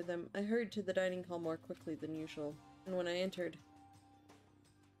about the two of them, I hurried to the dining hall more quickly than usual, and when I entered...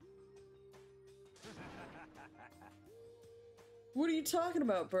 What are you talking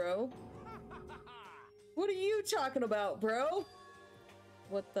about, bro? What are you talking about, bro?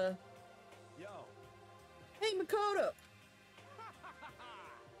 What the... Yo. Hey, Makoto!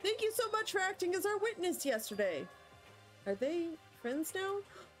 Thank you so much for acting as our witness yesterday. Are they friends now?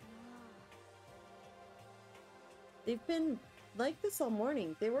 They've been like this all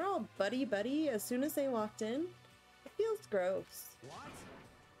morning. They were all buddy-buddy as soon as they walked in. It feels gross. What?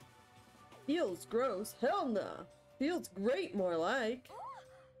 Feels gross? Hell nah. Feels great, more like.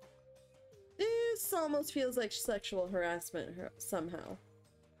 This almost feels like sexual harassment somehow.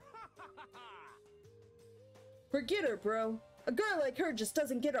 Forget her, bro. A girl like her just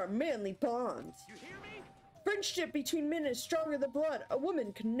doesn't get our manly bonds. You hear me? Friendship between men is stronger than blood. A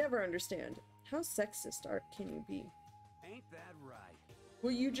woman could never understand. How sexist can you be? Ain't that right?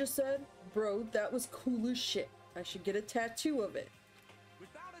 What you just said? Bro, that was cool as shit. I should get a tattoo of it.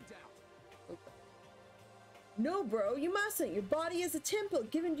 Without a doubt. Okay. No, bro, you mustn't. Your body is a temple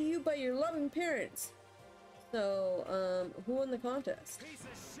given to you by your loving parents. So, who won the contest? Piece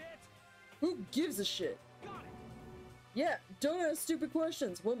of shit! Who gives a shit? Got it. Yeah, don't ask stupid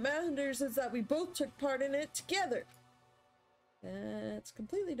questions. What matters is that we both took part in it together. That's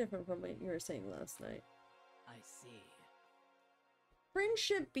completely different from what you were saying last night. I see.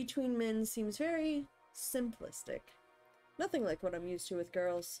 Friendship between men seems very simplistic. Nothing like what I'm used to with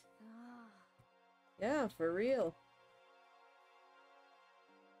girls. Yeah, for real.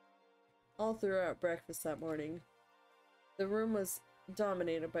 All throughout breakfast that morning, the room was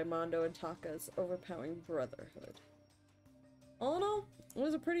dominated by Mondo and Taka's overpowering brotherhood. All in all, it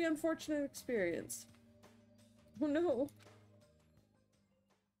was a pretty unfortunate experience. Oh no.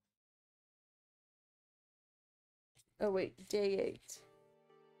 Oh wait, day 8.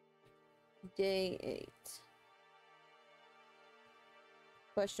 Day 8.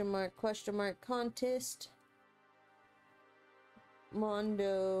 Question mark, contest.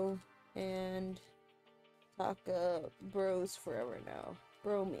 Mondo and Taka bros forever now.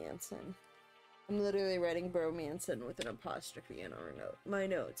 Bromanson. I'm literally writing Bromanson with an apostrophe in my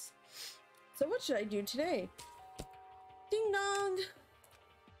notes. So what should I do today? Ding dong!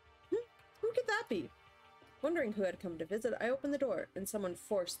 Who could that be? Wondering who had come to visit, I opened the door, and someone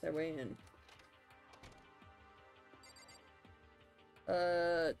forced their way in.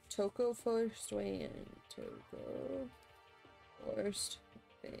 Toko forced way in. Toko forced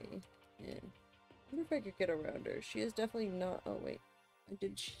way in. I wonder if I could get around her. She is definitely not. Oh, wait. I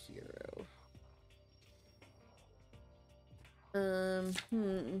did Shiro.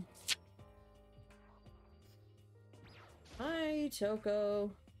 Hi,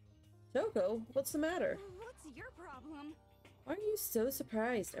 Toko. Toko, what's the matter? What's your problem? Why are you so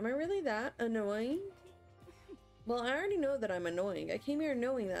surprised? Am I really that annoying? Well, I already know that I'm annoying. I came here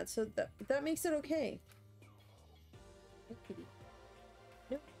knowing that, so that makes it okay.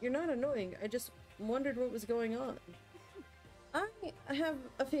 No, you're not annoying. I just wondered what was going on. I have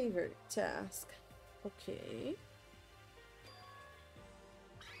a favor to ask. Okay.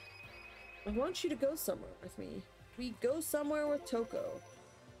 I want you to go somewhere with me. We go somewhere with Toko.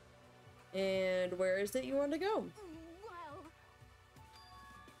 And where is it you want to go?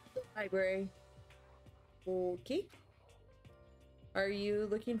 Well, Library. Okay. Are you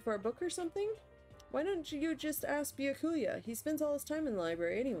looking for a book or something? Why don't you just ask Byakuya? He spends all his time in the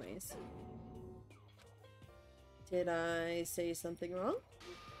library anyways. Did I say something wrong?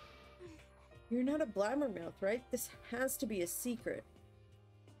 You're not a blabbermouth, right? This has to be a secret.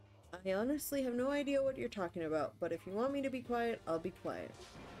 I honestly have no idea what you're talking about, but if you want me to be quiet, I'll be quiet.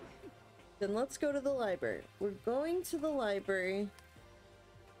 Then let's go to the library. We're going to the library.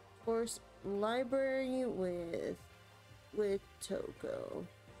 Of course, library with Toko.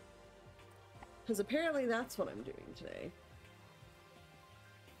 Because apparently that's what I'm doing today.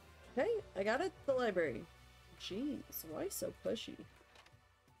 Okay, I got it. The library. Jeez, why so pushy?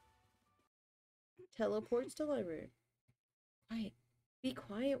 Teleports to library. Quiet. Be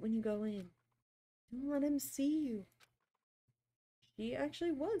quiet when you go in. Don't let him see you. She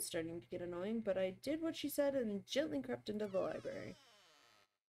actually was starting to get annoying, but I did what she said and gently crept into the library.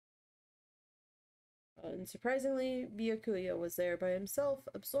 And surprisingly, Byakuya was there by himself,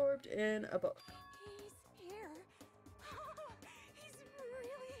 absorbed in a book. he's here. He's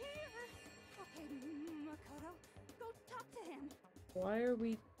really here. Okay, Makoto, go talk to him. Why are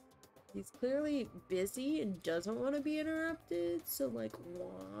we... He's clearly busy and doesn't want to be interrupted, so like,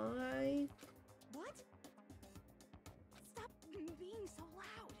 why? What? Stop being so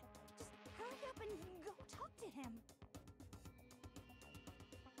loud. Just hurry up and go talk to him.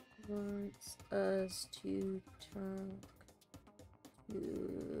 Wants us to talk to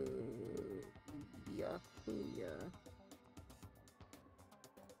Byakuya.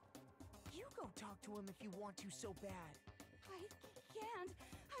 You go talk to him if you want to so bad. I can't.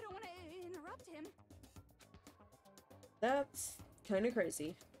 I don't want to interrupt him. That's kind of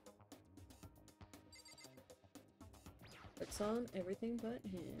crazy. Puts on everything but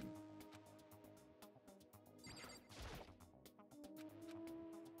him.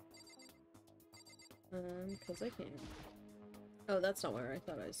 Because I can. Oh, that's not where I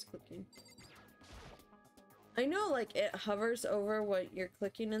thought I was clicking. I know, like, it hovers over what you're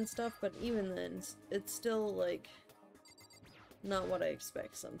clicking and stuff, but even then, it's still, like, not what I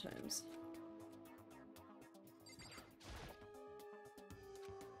expect sometimes.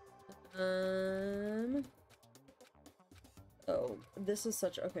 Oh, this is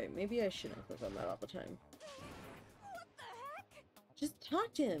such... Okay, maybe I shouldn't click on that all the time. What the heck? Just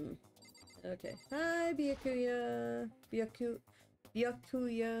talk to him. Okay. Hi, Byakuya.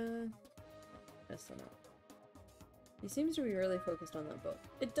 Byakuya. Messed that up. He seems to be really focused on that book.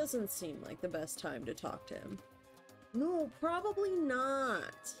 It doesn't seem like the best time to talk to him. No, probably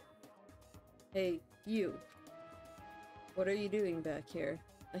not. Hey, you. What are you doing back here?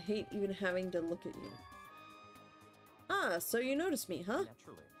 I hate even having to look at you. Ah, so you noticed me, huh?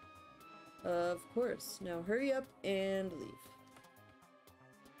 Naturally. Of course. Now hurry up and leave.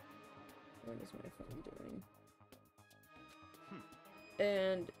 What is my phone doing?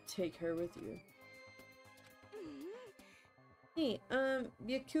 And take her with you. Hey,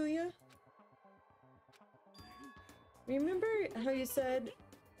 Byakuya? Remember how you said,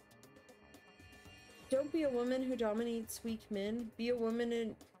 don't be a woman who dominates weak men, be a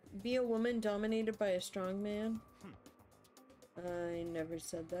woman dominated by a strong man? I never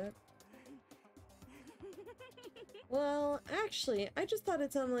said that. Well, actually, I just thought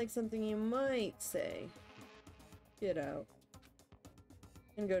it sounded like something you might say. Get out.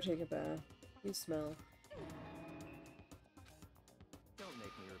 And go take a bath. You smell. Don't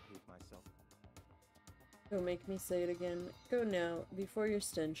make me repeat myself. Don't make me say it again. Go now, before your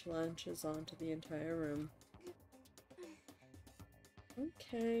stench launches onto the entire room.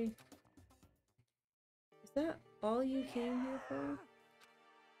 Okay. Is that all you came here for?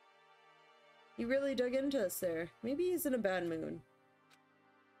 He really dug into us there. Maybe he's in a bad mood.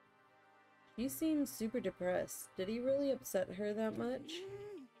 She seems super depressed. Did he really upset her that much?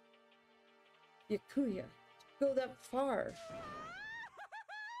 Byakuya, go that far.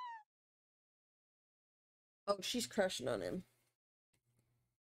 Oh, she's crushing on him.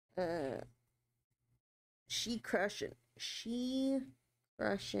 She crushing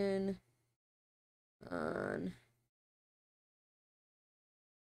on...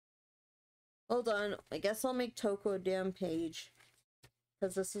 Hold on, I guess I'll make Toko a damn page.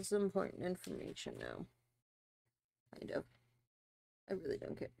 Because this is important information now. Kind of. I really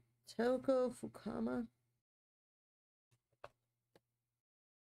don't care. Toko Fukama.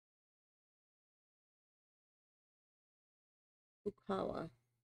 Fukawa.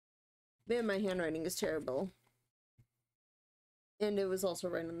 Man, my handwriting is terrible. And it was also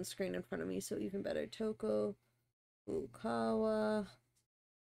right on the screen in front of me, so even better. Toko Fukawa.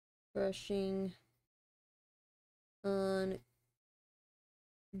 Brushing on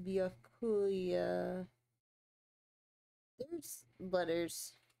Byakuya. There's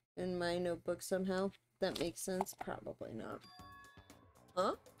letters in my notebook somehow. That makes sense. Probably not.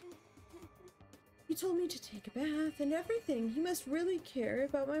 Huh? You told me to take a bath and everything. You must really care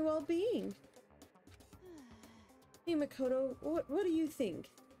about my well-being. Hey, Makoto, what do you think?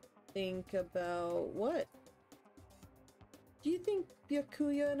 Think about what? Do you think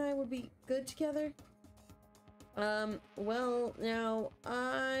Byakuya and I would be good together? Well, now,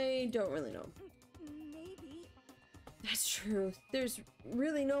 I don't really know. Maybe. That's true. There's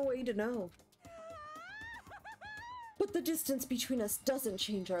really no way to know. But the distance between us doesn't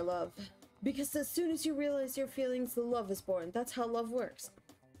change our love. Because as soon as you realize your feelings, the love is born. That's how love works.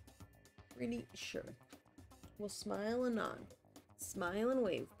 Pretty sure. We'll smile and nod. Smile and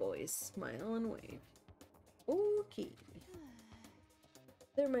wave, boys. Smile and wave. Okay.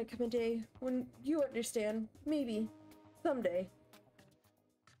 There might come a day when you understand. Maybe. Someday.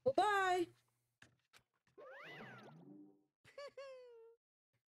 Well, bye!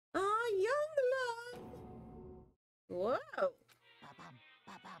 Ah, young love! Whoa!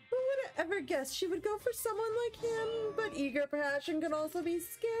 Who would have ever guessed she would go for someone like him? But eager passion can also be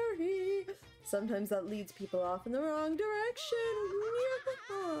scary. Sometimes that leads people off in the wrong direction.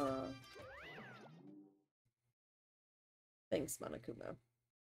 Yeah. Thanks, Monokuma.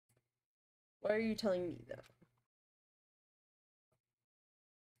 Why are you telling me that?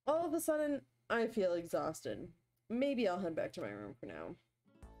 All of a sudden, I feel exhausted. Maybe I'll head back to my room for now.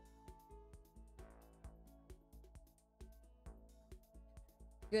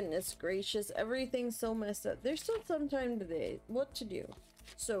 Goodness gracious, everything's so messed up. There's still some time today. What to do?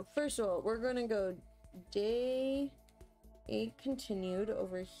 So, first of all, we're gonna go day 8 continued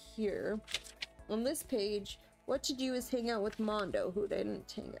over here. On this page, what to do is hang out with Mondo, who I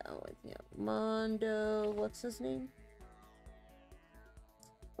didn't hang out with yet. Mondo, what's his name?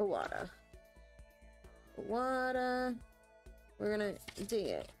 Iwata. We're gonna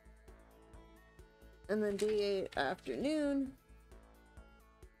day 8. And then day 8 afternoon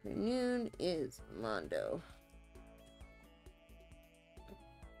is Mondo.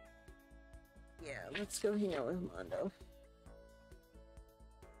 Yeah, let's go hang out with Mondo.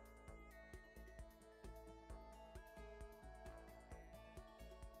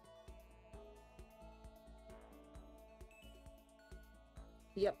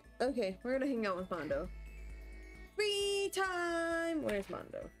 Yep. Okay, we're gonna hang out with Mondo. Free time! Where's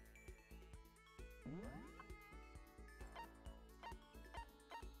Mondo?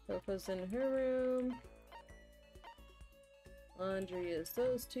 Coco's in her room. Laundry is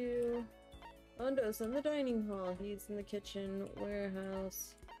those two. Mondo's in the dining hall. He's in the kitchen,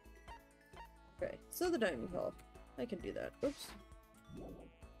 warehouse. Okay, so the dining hall. I can do that. Oops.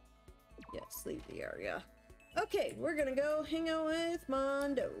 Yes, leave the area. Okay, we're gonna go hang out with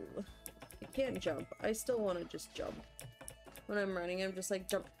Mondo. I can't jump. I still want to just jump. When I'm running, I'm just like,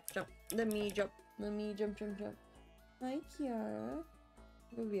 jump, jump. Let me jump. Let me jump, jump, jump. Hi, Kiara.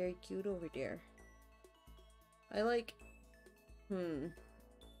 You're very cute over there. I like... Hold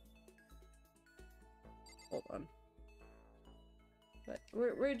on. But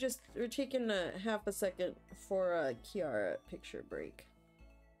we're taking a half a second for a Kiara picture break.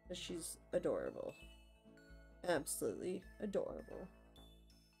 She's adorable. Absolutely adorable.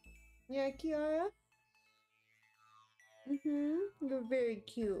 Yeah, Kiara? You're very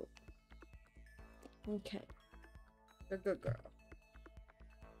cute. Okay. You're a good girl.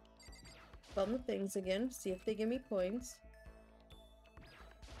 Bum the things again, see if they give me points.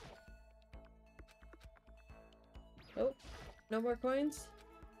 Oh, no more coins?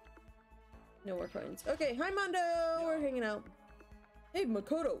 No more coins. Okay, hi Mondo! We're hanging out. Hey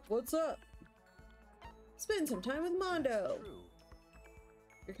Makoto, what's up? Spend some time with Mondo!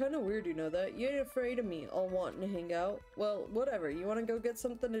 You're kind of weird, you know that? You ain't afraid of me all wanting to hang out. Well, whatever. You want to go get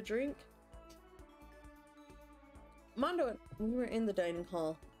something to drink? Mondo, we were in the dining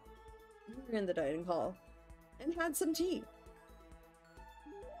hall. And had some tea.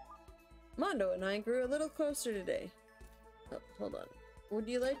 Mondo and I grew a little closer today. Oh, hold on. Would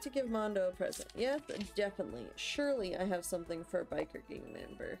you like to give Mondo a present? Yes, definitely. Surely I have something for a biker gang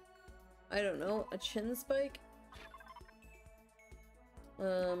member. I don't know, a chin spike?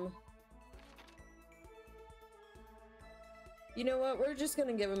 You know what? We're just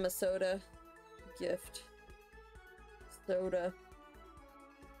gonna give him a soda. Gift. Soda.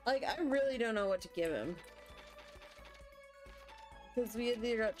 Like, I really don't know what to give him. Because we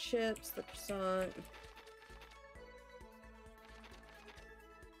either got chips, the croissant.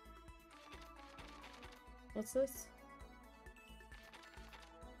 What's this?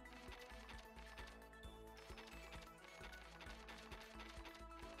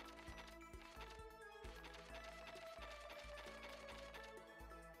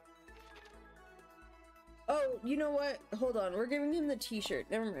 Oh, you know what? Hold on. We're giving him the t-shirt.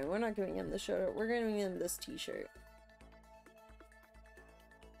 Never mind. We're not giving him the shirt. We're giving him this t-shirt.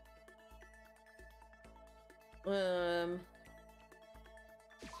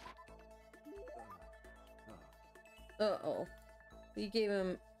 Uh-oh. We gave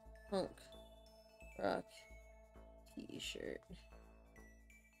him punk rock t-shirt.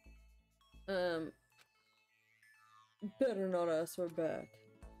 Better not ask we're back.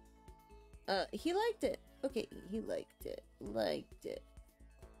 He liked it. Okay, he liked it. Liked it.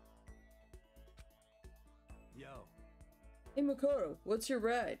 Yo. Hey Makoto, what's your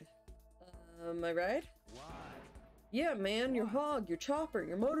ride? My ride? Why? Yeah, man, your hog, your chopper,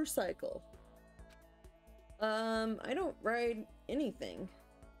 your motorcycle. I don't ride anything.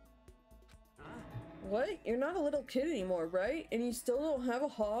 Huh? What? You're not a little kid anymore, right? And you still don't have a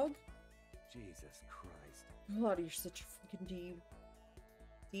hog? Jesus Christ. God, you're such a freaking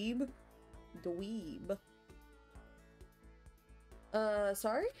deeb. Deeb? Dweeb.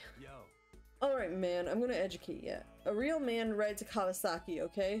 Sorry? Yo. Alright, man, I'm gonna educate you. A real man rides a Kawasaki,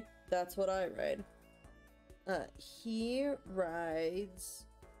 okay? That's what I ride. He rides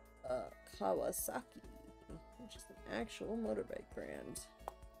a Kawasaki, which is an actual motorbike brand.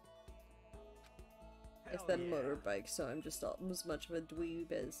 I said motorbike, so I'm just as much of a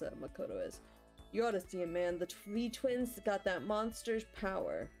dweeb as Makoto is. You ought to see him, man. The V-twins got that monster's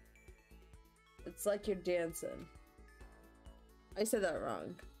power. It's like you're dancing. I said that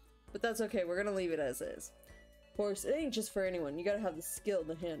wrong. But that's okay, we're gonna leave it as is. Of course, it ain't just for anyone. You gotta have the skill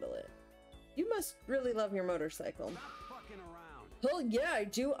to handle it. You must really love your motorcycle. Stop fucking around. Hell yeah, I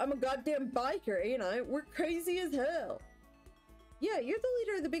do. I'm a goddamn biker, ain't I? We're crazy as hell. Yeah, you're the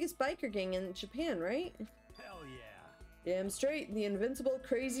leader of the biggest biker gang in Japan, right? Hell yeah. Damn straight, the invincible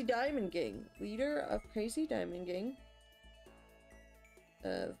Crazy Diamond Gang. Leader of Crazy Diamond Gang.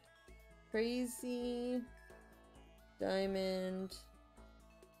 Crazy Diamond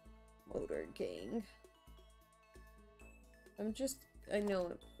Motor Gang. I know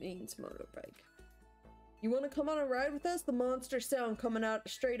it means motorbike. You want to come on a ride with us? The monster sound coming out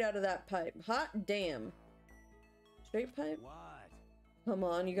straight out of that pipe. Hot damn. Straight pipe? What? Come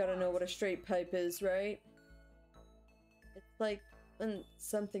on, you gotta know what a straight pipe is, right? It's like when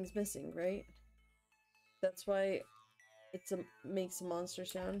something's missing, right? That's why it's makes a monster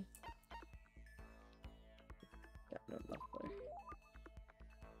sound. Got no muffler.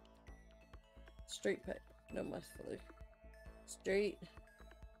 Straight pipe, no muffler. Straight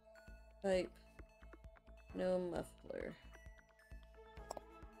pipe, no muffler.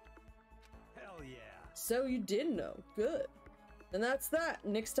 Hell yeah. So you did know. Good. And that's that.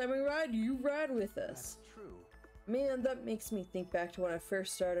 Next time we ride, you ride with us. That's true. Man, that makes me think back to when I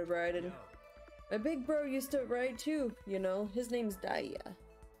first started riding. Yo, My big bro used to ride too, you know. His name's Daya.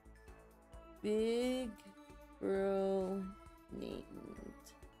 Big bro named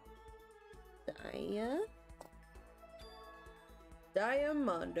Daya?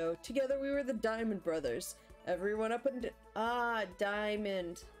 Diamondo. Together we were the Diamond Brothers. Everyone up and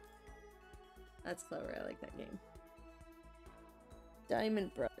Diamond. That's clever. I like that game.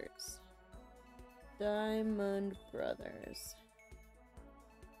 Diamond Brothers. Diamond Brothers.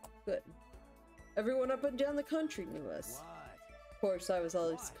 Good. Everyone up and down the country knew us. what? Of course, I was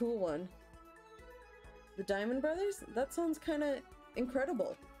always the cool one. The Diamond Brothers? That sounds kind of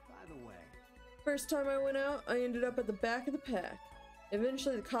incredible. By the way, First time I went out, I ended up at the back of the pack.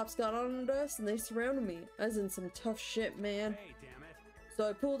 Eventually, the cops got on us and they surrounded me. I was in some tough shit, man. hey, damn it. So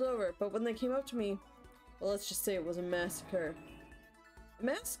I pulled over, but when they came up to me, well, let's just say it was a massacre. A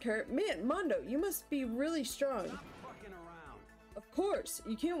massacre? Man, Mondo, you must be really strong. Stop fucking around. Of course,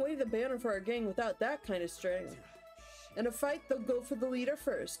 you can't wave the banner for our gang without that kind of strength. In a fight, they'll go for the leader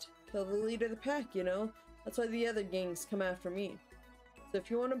first. Kill the leader of the pack, you know? That's why the other gangs come after me. So if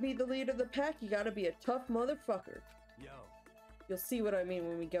you want to be the leader of the pack, you gotta be a tough motherfucker. Yo, You'll see what I mean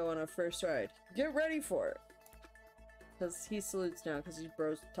when we go on our first ride. Get ready for it. Because he salutes now because he's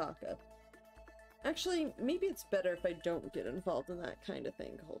bros with Taka. Actually, maybe it's better if I don't get involved in that kind of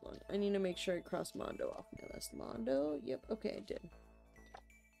thing. Hold on. I need to make sure I cross Mondo off my list. Mondo? Yep. Okay, I did.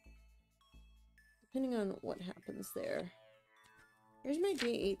 Depending on what happens there. Here's my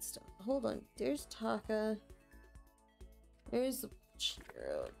day 8 stuff. Hold on. There's Taka. There's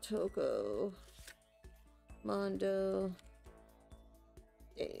Chiro, Toko, Mondo.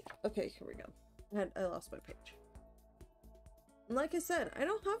 Day. Okay, here we go. I lost my page. And like I said, I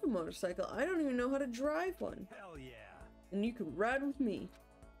don't have a motorcycle. I don't even know how to drive one. hell yeah. And you can ride with me.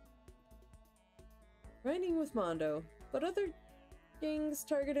 Riding with Mondo, but other gangs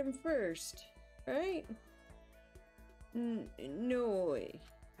target him first, right? No way.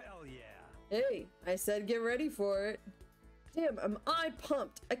 Hell yeah. Hey, I said get ready for it. Damn, am I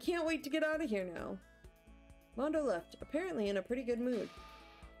pumped. I can't wait to get out of here now. Mondo left, apparently in a pretty good mood.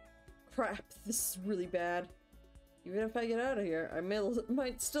 Crap, this is really bad. Even if I get out of here, I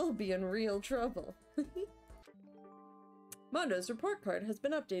might still be in real trouble. Mondo's report card has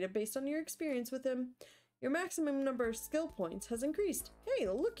been updated based on your experience with him. Your maximum number of skill points has increased. Hey,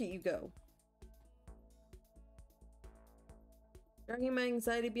 look at you go. Dragging my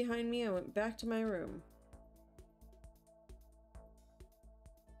anxiety behind me, I went back to my room.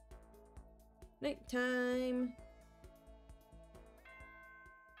 Nighttime.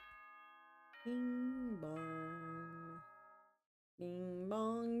 Ding bong. Ding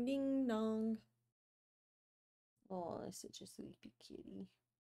bong, ding dong. Oh, such a sleepy kitty.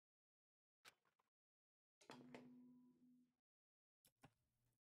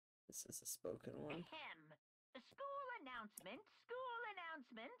 This is a spoken one. Ahem. School announcement, school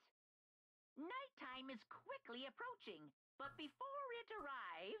announcement. Nighttime is quickly approaching, but before it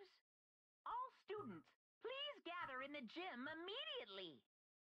arrives, all students, please gather in the gym immediately.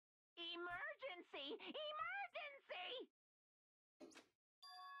 Emergency! Emergency!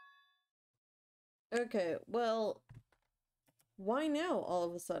 Okay, well, why now all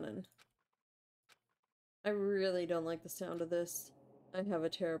of a sudden? I really don't like the sound of this. I have a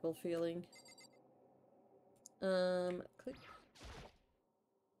terrible feeling. Click.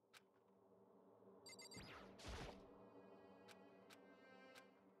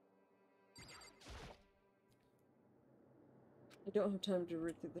 I don't have time to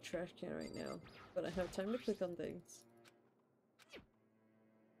root through the trash can right now, but I have time to click on things.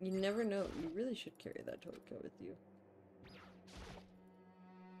 You never know, you really should carry that Toka with you.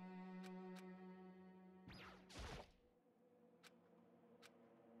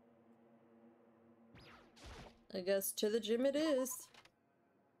 I guess to the gym it is.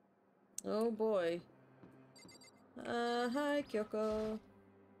 Oh boy. Hi Kyoko.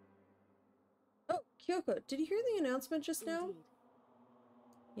 Oh, Kyoko, did you hear the announcement just now? Indeed.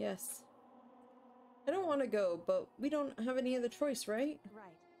 Yes. I don't want to go, but we don't have any other choice, right?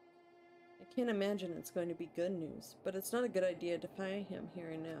 Right. I can't imagine it's going to be good news, but it's not a good idea to find him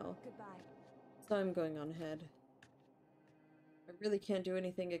here and now. Goodbye. So I'm going on ahead. I really can't do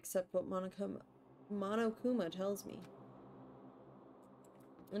anything except what Monokuma tells me.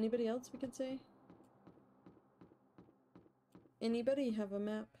 Anybody else we could say? Anybody have a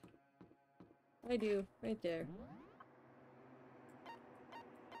map? I do, right there.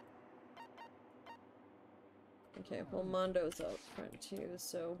 Okay, well Mondo's out front too,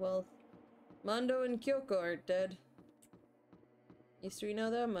 so well, Mondo and Kyoko aren't dead. At least we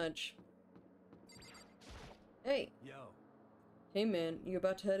know that much. Hey! Yo. Hey man, you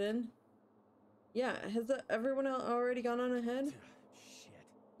about to head in? Yeah, has everyone already gone on ahead? Shit.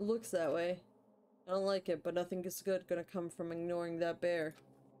 Looks that way. I don't like it, but nothing is good gonna come from ignoring that bear.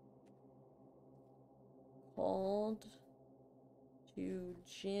 Called to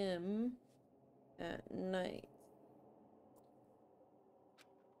gym at night.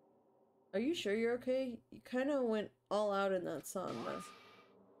 Are you sure you're okay? You kinda went all out in that song, though.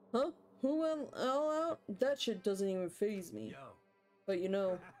 Huh? Who went all out? That shit doesn't even faze me. Yo. But you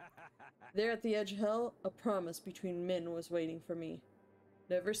know, there at the edge of hell, a promise between men was waiting for me.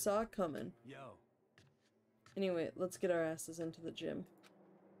 Never saw it coming. Yo. Anyway, let's get our asses into the gym.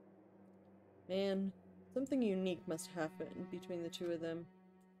 Man, something unique must happen between the two of them.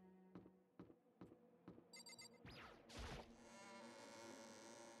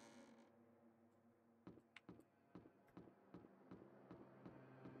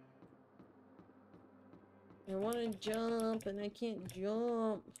 I want to jump and I can't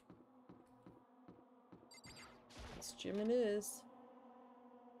jump. This gym it is.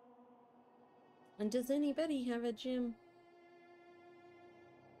 And does anybody have a gym?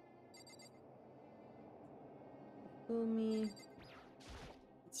 Fumi.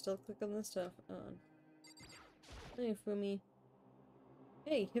 Still click on the stuff on. Hey, Fumi.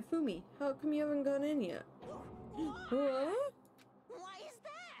 Hey, Hifumi, how come you haven't gone in yet? What? Why is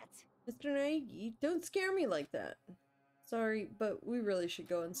that? Mr. Naegi, don't scare me like that. Sorry, but we really should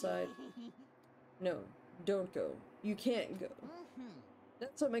go inside. No, don't go. You can't go.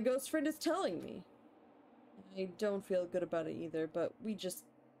 That's what my ghost friend is telling me. I don't feel good about it either, but we just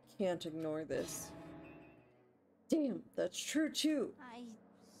can't ignore this. Damn, that's true too. I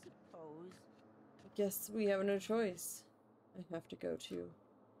suppose. Guess we have no choice. I have to go too.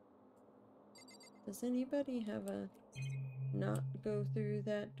 Does anybody have a not go through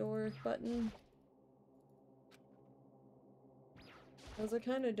that door button? Because I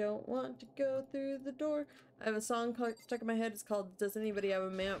kind of don't want to go through the door. I have a song stuck in my head. It's called Does Anybody Have a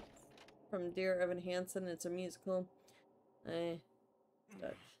Map? From Dear Evan Hansen. It's a musical.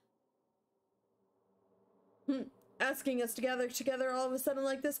 Asking us to gather together all of a sudden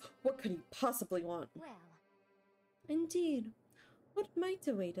like this? What could he possibly want? Well, Indeed. What might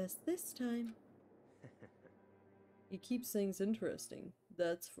await us this time? He keeps things interesting.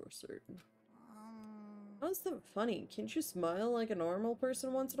 That's for certain. How's that funny? Can't you smile like a normal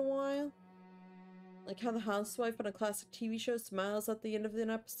person once in a while? Like how the housewife on a classic TV show smiles at the end of an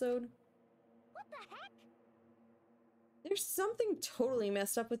episode? what the heck? There's something totally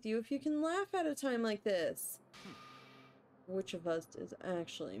messed up with you if you can laugh at a time like this. Which of us is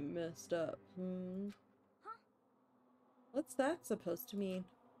actually messed up? Huh? What's that supposed to mean?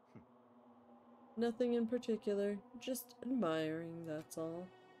 Nothing in particular, just admiring, that's all.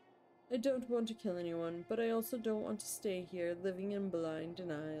 I don't want to kill anyone, but I also don't want to stay here living in blind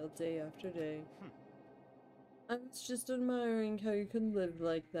denial day after day. I was just admiring how you can live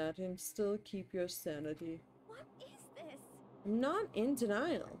like that and still keep your sanity. What is this? I'm not in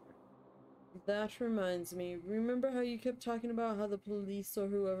denial. That reminds me, remember how you kept talking about how the police or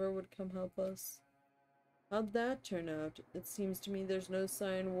whoever would come help us? How'd that turn out? It seems to me there's no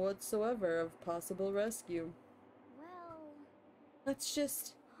sign whatsoever of possible rescue. Well, That's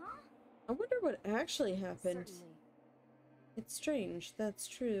just... huh? I wonder what actually happened. Certainly. It's strange, that's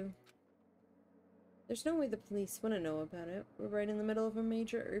true. There's no way the police wouldn't know about it. We're right in the middle of a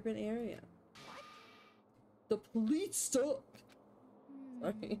major urban area. The police stop!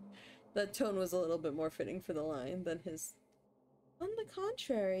 Sorry. That tone was a little bit more fitting for the line than his... On the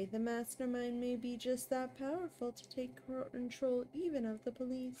contrary, the mastermind may be just that powerful to take control even of the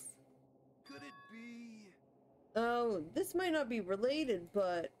police. Could it be? Oh, this might not be related,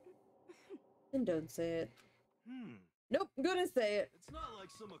 but... Then don't say it. Nope, I'm gonna say it. It's not like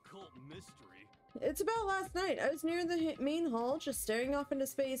some occult mystery. It's about last night. I was near the main hall, just staring off into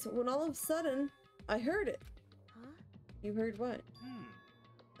space, when all of a sudden, I heard it. Huh? You heard what?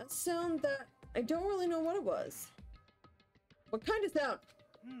 A sound that I don't really know what it was. What kind of sound?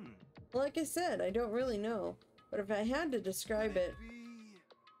 Like I said, I don't really know. But if I had to describe it,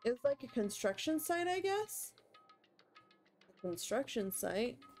 it was like a construction site, I guess? A construction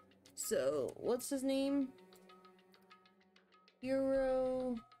site? So, what's his name?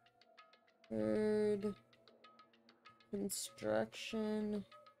 Hero. Bird. Construction.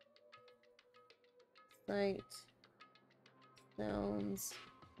 Sight. Sounds.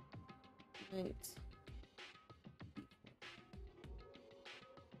 Night.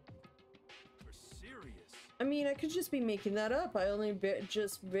 For serious. I mean, I could just be making that up. I only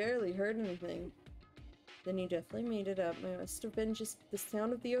just barely heard anything. Then you definitely made it up. It must have been just the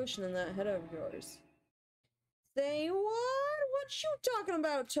sound of the ocean in that head of yours. Say what? What you talking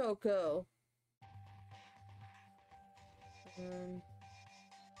about, Toko?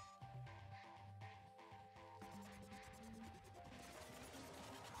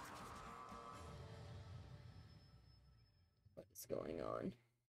 What is going on?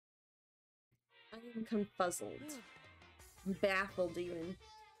 I am confuzzled. Baffled even.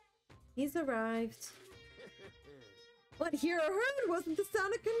 He's arrived. What Hero heard wasn't the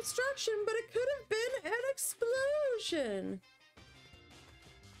sound of construction, but it could have been an explosion.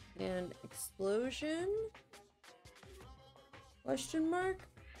 An explosion? Question mark?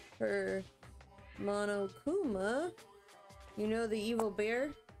 For Monokuma? You know the evil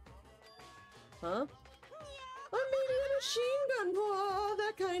bear? Huh? Or maybe a machine gun ball.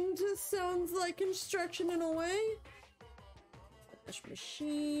 That kind of sounds like construction in a way.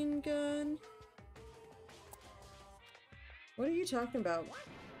 Machine gun. What are you talking about?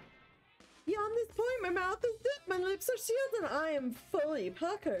 Beyond this point, my mouth is zipped, my lips are sealed, and I am fully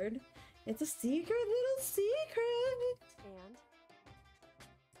puckered. It's a secret little secret. And?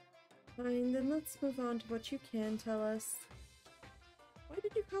 Fine, then let's move on to what you can tell us. Why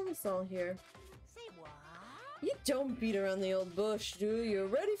did you call us all here? Say what? You don't beat around the old bush, do you?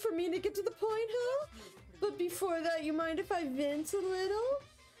 Ready for me to get to the point, huh? But before that, you mind if I vent a little?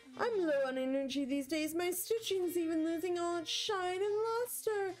 I'm low on energy these days. My stitching's even losing all its shine and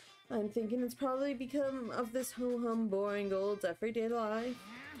luster. I'm thinking it's probably become of this ho-hum boring old everyday life.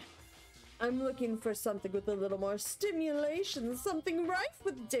 I'm looking for something with a little more stimulation, something rife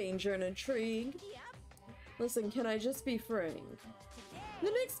with danger and intrigue. Yep. Listen, can I just be frank?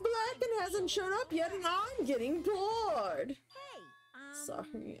 The next Blacken hasn't shown up yet and I'm getting bored. Hey,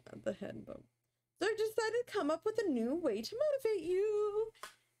 Sorry, the head bump. So I decided to come up with a new way to motivate you.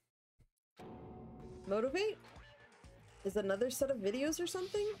 Motivate? Is another set of videos or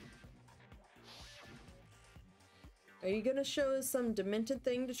something? Are you gonna show us some demented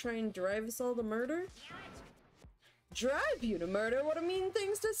thing to try and drive us all to murder? Drive you to murder? What a mean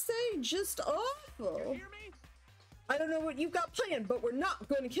things to say! Just awful! Hear me? I don't know what you've got planned, but we're not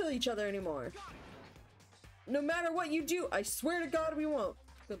going to kill each other anymore. No matter what you do, I swear to God we won't.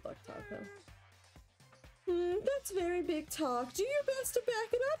 Good luck, Taco. That's very big talk. Do your best to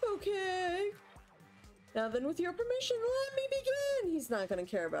back it up, okay? Now then, with your permission, let me begin. He's not going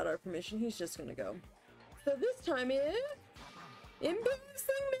to care about our permission. He's just going to go. So this time is embarrassing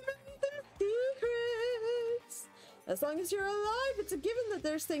memories and secrets. As long as you're alive, it's a given that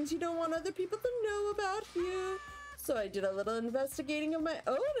there's things you don't want other people to know about you. So I did a little investigating of my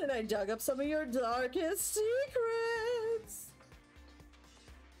own and I dug up some of your darkest secrets.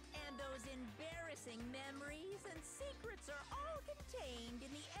 and those embarrassing memories and secrets are all contained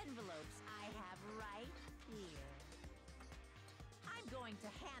in the envelopes I have right here. I'm going to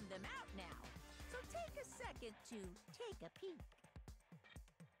hand them out now, so take a second to take a peek.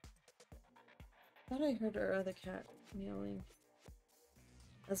 Thought I heard our other cat meowing.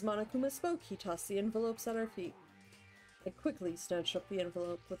 As Monokuma spoke, he tossed the envelopes at our feet. I quickly snatched up the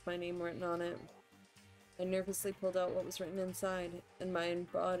envelope with my name written on it. I nervously pulled out what was written inside, and my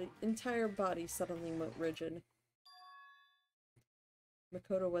entire body suddenly went rigid.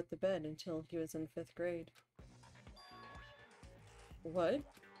 Makoto wet the bed until he was in 5th grade. What?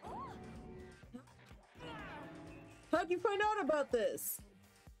 How'd you find out about this?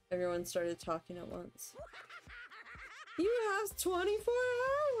 Everyone started talking at once. You have 24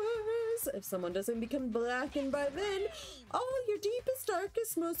 hours! If someone doesn't become blackened by then, all your deepest,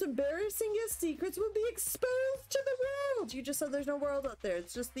 darkest, most embarrassingest secrets will be exposed to the world! You just said there's no world out there,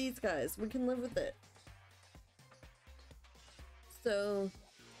 it's just these guys. We can live with it. So...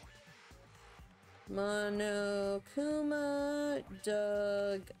 Monokuma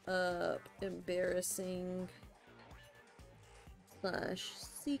dug up embarrassing /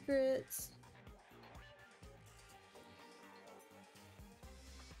 secrets.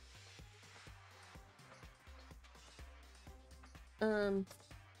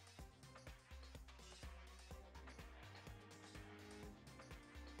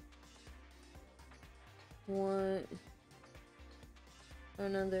 Want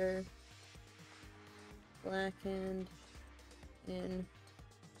another blackened in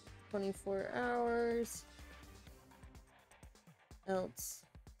 24 hours. else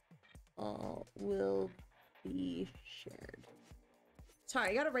all will be shared. Sorry,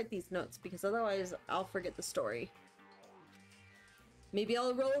 I gotta write these notes because otherwise I'll forget the story. Maybe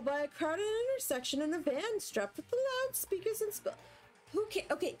I'll roll by a crowded intersection in a van strapped with the loudspeakers and who can?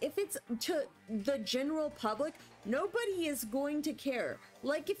 Okay, if it's to the general public, nobody is going to care.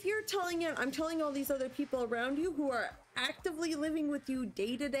 Like if you're telling it, I'm telling all these other people around you who are actively living with you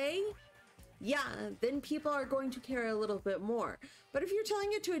day to day, yeah, then people are going to care a little bit more. But if you're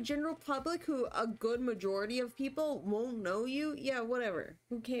telling it to a general public who a good majority of people won't know you, yeah, whatever.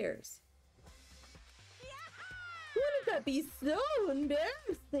 Who cares? Wouldn't that be so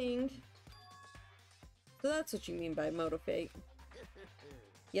embarrassing? So that's what you mean by motivate.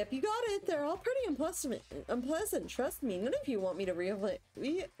 Yep, you got it. They're all pretty unpleasant. Trust me. None of you want me to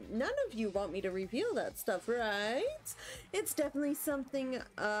reveal that stuff, right? It's definitely something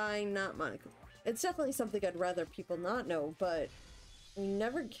It's definitely something I'd rather people not know, but we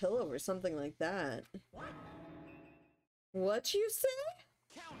never kill over something like that. What you say?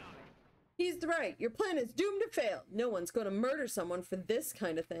 Count on it. He's right. Your plan is doomed to fail. No one's going to murder someone for this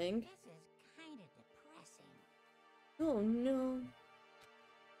kind of thing. This is kind of depressing. Oh no.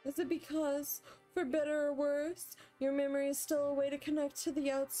 Is it because, for better or worse, your memory is still a way to connect to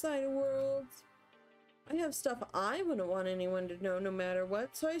the outside world? I have stuff I wouldn't want anyone to know no matter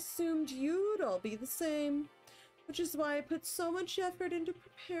what, so I assumed you'd all be the same. Which is why I put so much effort into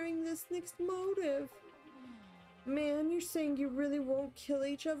preparing this next motive. Man, you're saying you really won't kill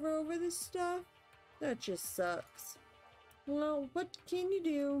each other over this stuff? That just sucks. Well, what can you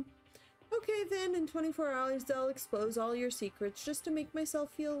do? Okay then, in 24 hours I'll expose all your secrets just to make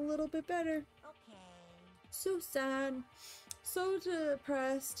myself feel a little bit better. Okay. So sad. So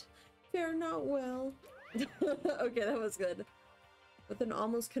depressed. Fare not well. Okay, that was good. With an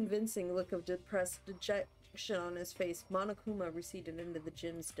almost convincing look of depressed dejection on his face, Monokuma receded into the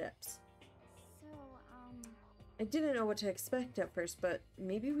gym's depths. So, I didn't know what to expect at first, but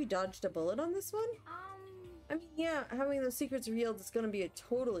maybe we dodged a bullet on this one? I mean, yeah, having those secrets revealed is gonna be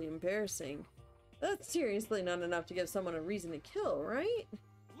totally embarrassing. That's seriously not enough to give someone a reason to kill, right?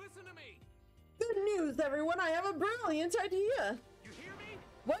 Listen to me. Good news, everyone! I have a brilliant idea! You hear me?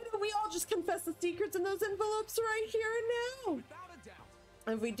 Why don't we all just confess the secrets in those envelopes right here and now? Without a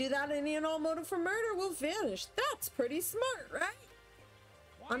doubt. If we do that, any and all motive for murder will vanish. That's pretty smart, right?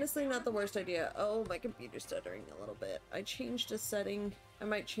 Honestly, not the worst idea. Oh, my computer's stuttering a little bit. I changed a setting. I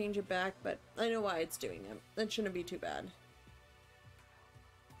might change it back, but I know why it's doing it. That shouldn't be too bad.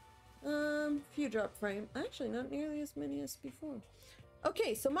 Few drop frame. Actually, not nearly as many as before.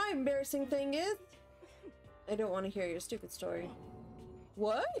 Okay, so my embarrassing thing is... I don't want to hear your stupid story.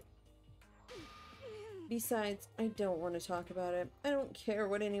 What? Besides, I don't want to talk about it. I don't care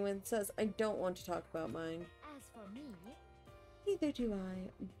what anyone says. I don't want to talk about mine. as for me, Neither do I.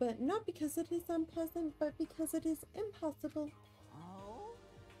 But not because it is unpleasant, but because it is impossible. Oh?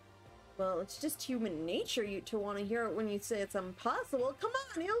 Well, it's just human nature you to want to hear it when you say it's impossible. Come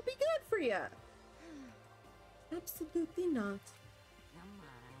on, it'll be good for you. Absolutely not. Come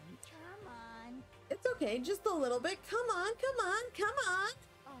on. It's okay, just a little bit. Come on, come on, come on.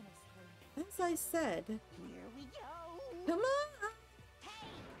 honestly. As I said, Here we go. come on.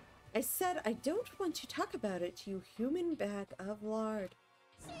 I said I don't want to talk about it, you human bag of lard.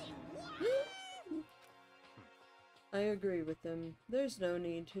 Say what? I agree with them. There's no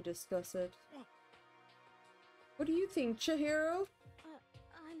need to discuss it. What do you think, Chihiro?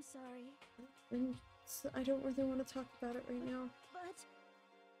 I'm sorry, I don't really want to talk about it right now. but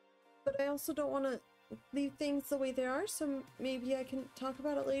But I also don't want to leave things the way they are, so maybe I can talk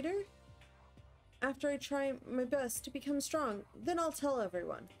about it later? After I try my best to become strong, then I'll tell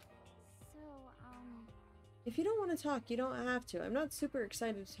everyone. so, If you don't want to talk, you don't have to. I'm not super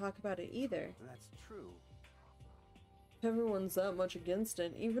excited to talk about it either. That's true. If everyone's that much against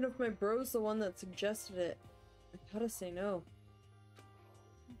it, even if my bro's the one that suggested it, I gotta say no.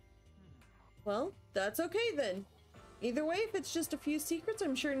 Well, that's okay then. Either way, if it's just a few secrets,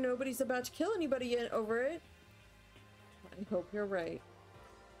 I'm sure nobody's about to kill anybody yet over it. I hope you're right.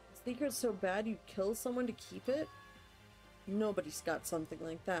 A secret's so bad you'd kill someone to keep it? Nobody's got something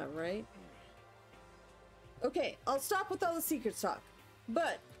like that, right? Okay, I'll stop with all the secret talk.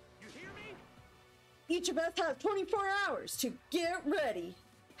 But You hear me? each of us has 24 hours to get ready.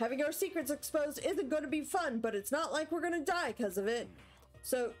 Having our secrets exposed isn't going to be fun, but it's not like we're going to die because of it.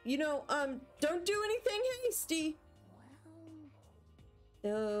 So, you know, don't do anything hasty.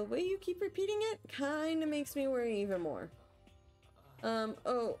 The way you keep repeating it kind of makes me worry even more.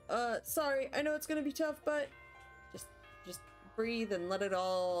 Sorry, I know it's gonna be tough, but just breathe and let it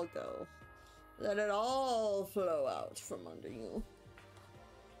all go. Let it all flow out from under you.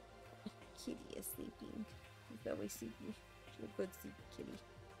 kitty is sleeping. She's always sleepy. She's a good sleepy kitty.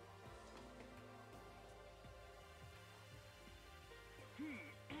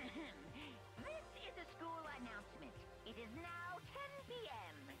 This is a school announcement. It is now 10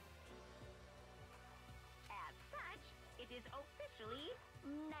 p.m. As such, it is officially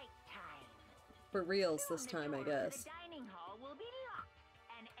nighttime. For reals this Soon time, I the door to guess. The dining hall will be locked,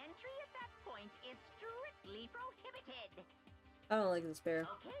 and entry at that point is strictly prohibited. I don't like this bear.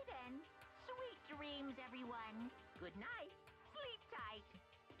 Okay then. Sweet dreams, everyone. Good night. Sleep tight.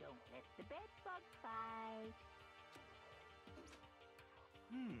 Don't let the bed bug fight.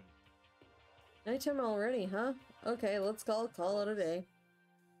 Nighttime already, huh? Okay, let's call it a day.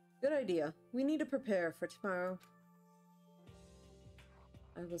 Good idea. We need to prepare for tomorrow.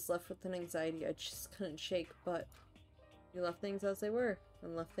 I was left with an anxiety I just couldn't shake, but we left things as they were,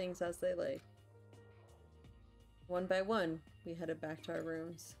 and left things as they lay. One by one, we headed back to our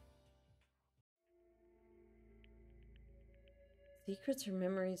rooms. Secrets are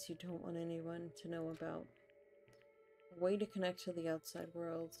memories you don't want anyone to know about. A way to connect to the outside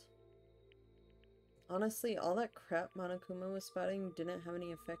world. Honestly, all that crap Monokuma was spouting didn't have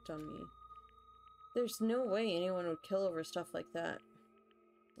any effect on me. There's no way anyone would kill over stuff like that.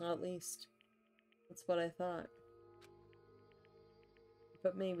 Well, at least, that's what I thought.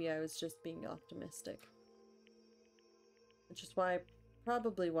 But maybe I was just being optimistic. Which is why,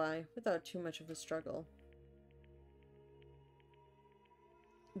 probably why, without too much of a struggle.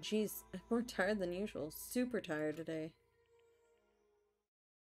 Jeez, I'm more tired than usual. Super tired today.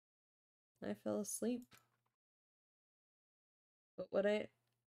 I fell asleep. But what I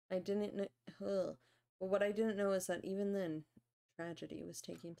didn't know, but what I didn't know is that even then, tragedy was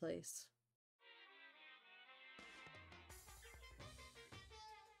taking place.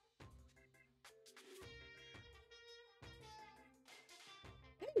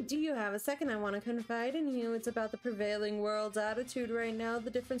 Hey, do you have a second? I want to confide in you. It's about the prevailing world's attitude right now,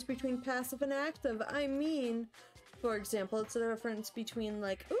 the difference between passive and active. I mean, for example, it's the difference between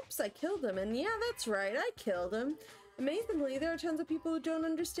like, oops, I killed him, and yeah, that's right, I killed him. Amazingly, there are tons of people who don't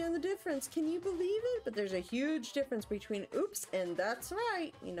understand the difference. Can you believe it? But there's a huge difference between oops and that's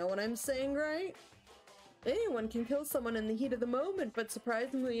right. You know what I'm saying, right? Anyone can kill someone in the heat of the moment, but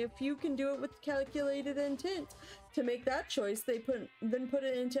surprisingly, a few can do it with calculated intent. To make that choice, then put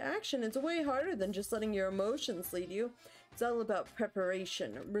it into action. It's way harder than just letting your emotions lead you. It's all about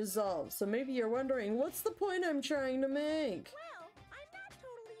preparation, resolve. So maybe you're wondering, what's the point I'm trying to make? Well, I'm not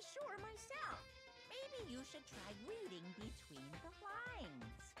totally sure myself. Maybe you should try reading between the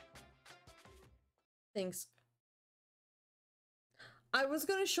lines. Thanks. I was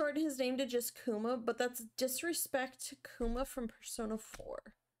gonna shorten his name to just Kuma, but that's disrespect to Kuma from Persona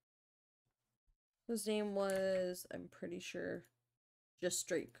 4. His name was, I'm pretty sure, just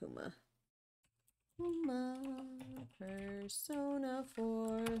straight Kuma. Kuma, Persona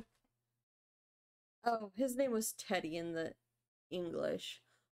 4. Oh, his name was Teddy in the English,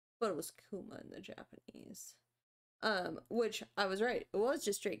 but it was Kuma in the Japanese. Which I was right. It was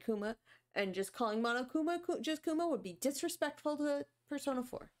just straight Kuma, and just calling Monokuma just Kuma would be disrespectful to Persona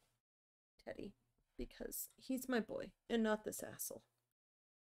 4. Teddy, because he's my boy and not this asshole.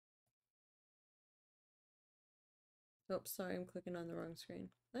 Oh, sorry, I'm clicking on the wrong screen.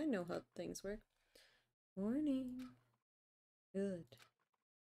 I know how things work. Morning. Good.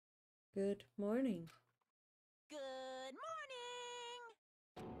 Good morning. Good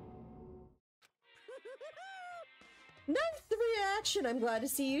morning! Nice reaction! I'm glad to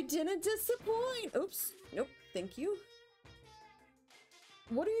see you didn't disappoint! Oops. Nope. Thank you.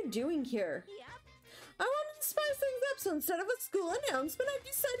 What are you doing here? Yep. I wanted to spice things up, so instead of a school announcement, I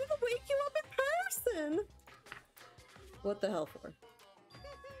decided to wake you up in person! What the hell for?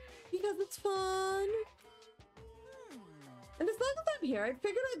 Because it's fun! And as long as I'm here, I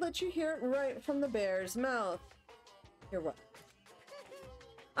figured I'd let you hear it right from the bear's mouth. You're what?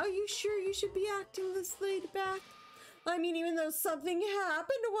 Are you sure you should be acting this laid back? I mean, even though something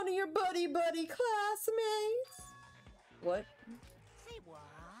happened to one of your buddy classmates. What? Say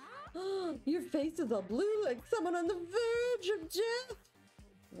what? Your face is all blue like someone on the verge of death.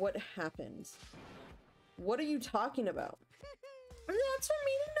 What happened? What are you talking about? That's for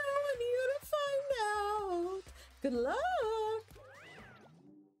me to know and you to find out. Good luck.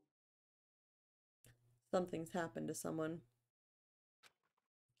 Something's happened to someone.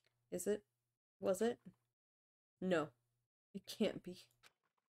 Is it? Was it? No, it can't be.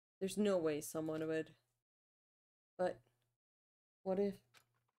 There's no way someone would. But what if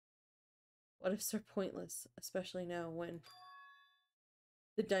they're pointless, especially now when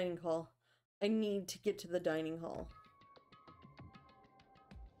the dining hall. I need to get to the dining hall.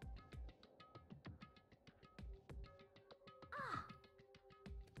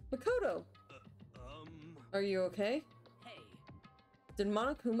 Makoto! Are you okay? Hey. Did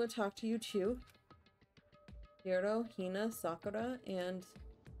Monokuma talk to you too? Hiro, Hina, Sakura, and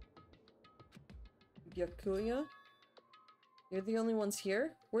Byakuya? You're the only ones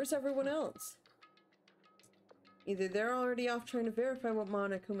here? Where's everyone else? Either they're already off trying to verify what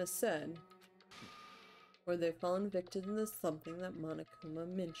Monokuma said, or they've fallen victim to something that Monokuma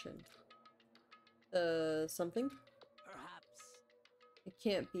mentioned. Something? Perhaps. It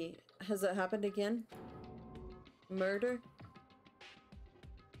can't be. Has it happened again? Murder?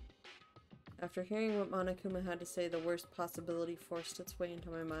 After hearing what Monokuma had to say, the worst possibility forced its way into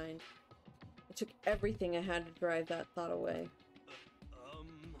my mind. It took everything I had to drive that thought away.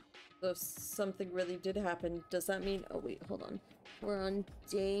 So if something really did happen, does that mean— oh wait, hold on. We're on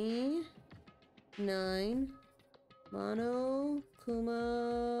day 9. Monokuma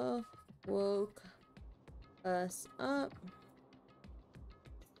woke us up.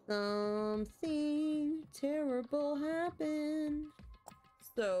 Something terrible happened.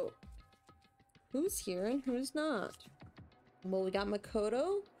 So, who's here and who's not? Well, we got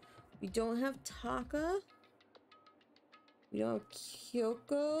Makoto. We don't have Taka. We don't have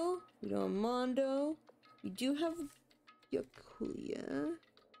Kyoko. We don't have Mondo. We do have Byakuya.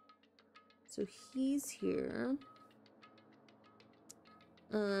 So he's here.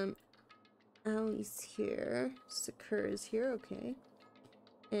 Aoi's here. Sakura's here, okay.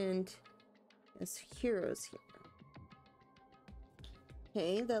 And yes, Hiro's here.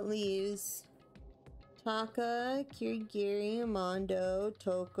 Okay, that leaves Taka, Kirigiri, Mondo,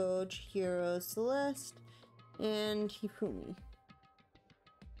 Toko, Chihiro, Celeste, and Hifumi.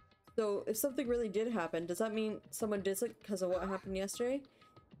 So if something really did happen, does that mean someone did it because of what happened yesterday?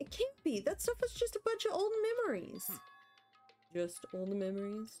 It can't be. That stuff was just a bunch of old memories. Just old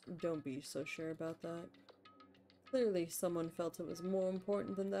memories? Don't be so sure about that. Clearly someone felt it was more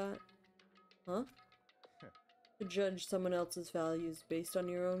important than that. Huh? To judge someone else's values based on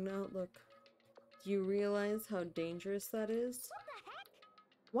your own outlook. Do you realize how dangerous that is? What the heck?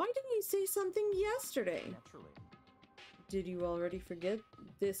 Why didn't you say something yesterday? Naturally. Did you already forget?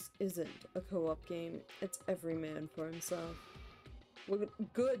 This isn't a co-op game. It's every man for himself. What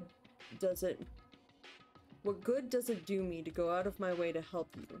good does it do me to go out of my way to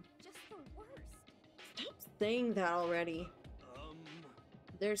help you? Just the worst. Stop saying that already.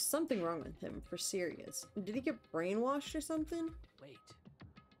 There's something wrong with him, for serious. Did he get brainwashed or something? Wait.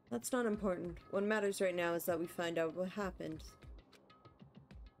 That's not important. What matters right now is that we find out what happened.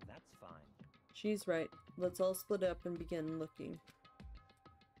 That's fine. She's right. Let's all split up and begin looking.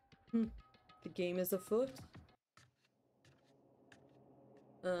 The game is afoot.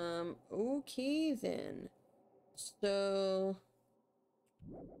 Okay then. So...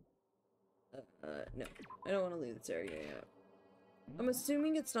 no. I don't want to leave this area yet. I'm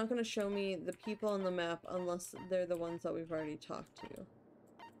assuming it's not going to show me the people on the map unless they're the ones that we've already talked to.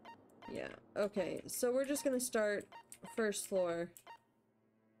 Yeah, okay. So we're just going to start first floor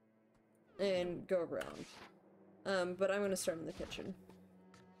and go around. But I'm going to start in the kitchen.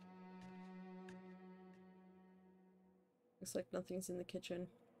 Looks like nothing's in the kitchen.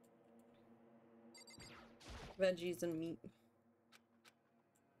 Veggies and meat.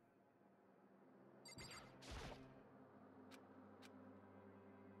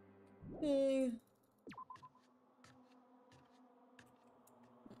 Okay.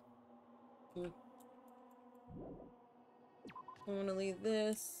 I want to leave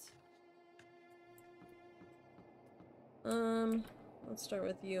this. Let's start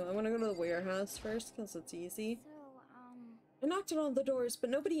with you. I want to go to the warehouse first because it's easy. So, I knocked on all the doors, but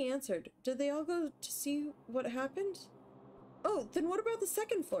nobody answered. Did they all go to see what happened? Oh, then what about the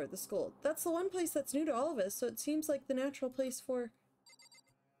second floor of the school? That's the one place that's new to all of us, so it seems like the natural place for...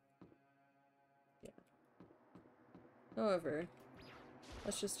 Yeah. However,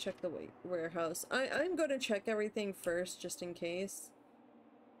 let's just check the warehouse. I'm going to check everything first, just in case.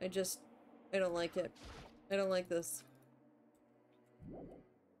 I don't like it. I don't like this.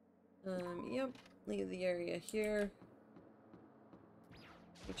 Yep. Leave the area here.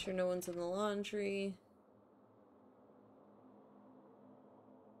 Make sure no one's in the laundry.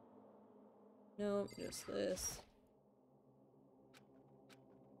 Nope, just this.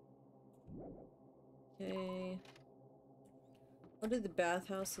 Okay. I'll do the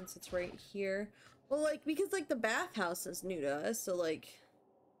bathhouse since it's right here. Well, like, because, like, the bathhouse is new to us, so, like,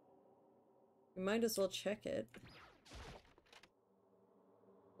 we might as well check it.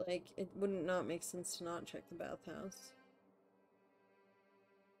 Like, it wouldn't not make sense to not check the bathhouse.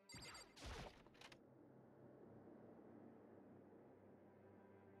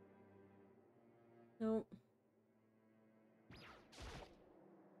 Nope.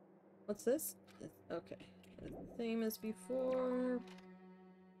 What's this? Okay. Same as before.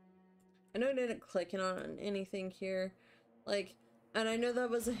 I know I didn't click in on anything here. Like, and I know that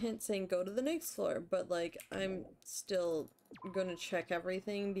was a hint saying go to the next floor, but like, I'm still gonna check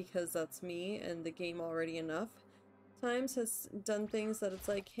everything because that's me, and the game already enough times has done things that it's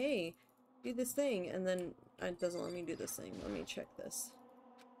like, hey, do this thing, and then it doesn't let me do this thing. Let me check this.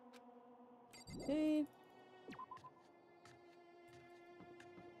 Okay.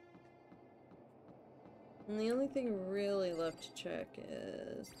 And the only thing really left to check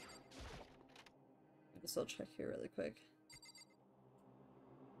is... I guess I'll check here really quick.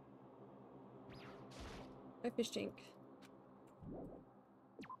 Hi, fish tank.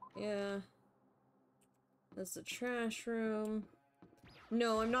 Yeah. That's the trash room.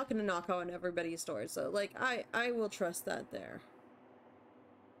 No, I'm not gonna knock on everybody's door, so, like, I will trust that there.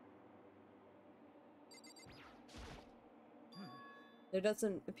 There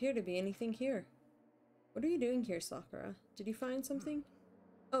doesn't appear to be anything here. What are you doing here, Sakura? Did you find something?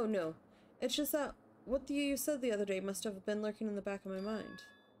 Oh, no. It's just that what you said the other day must have been lurking in the back of my mind.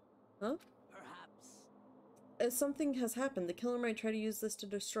 Huh? Perhaps. If something has happened, the killer might try to use this to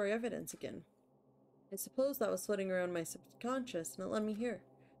destroy evidence again. I suppose that was floating around my subconscious, and it led me here.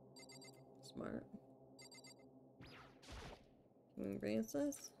 Smart. Can we raise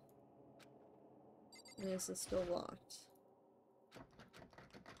this? This is still locked.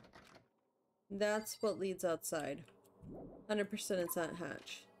 That's what leads outside. 100% it's that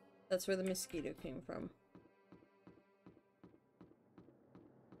hatch. That's where the mosquito came from.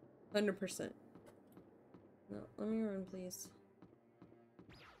 100%. No, let me run, please.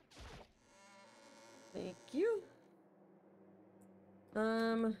 Thank you.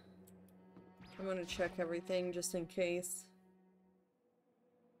 I'm gonna check everything just in case.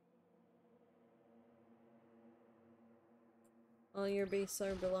 All your base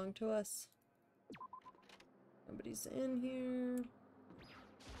belong to us. Nobody's in here.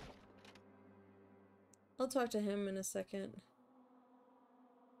 I'll talk to him in a second.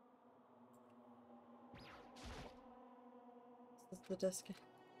 This is the desk.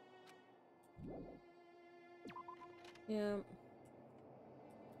 Yeah.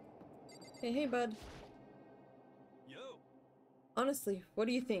 Hey, bud. Yo. Honestly, what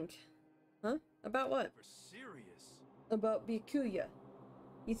do you think? Huh? About what? For serious. About Byakuya.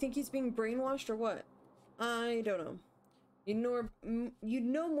 You think he's being brainwashed or what? I don't know. You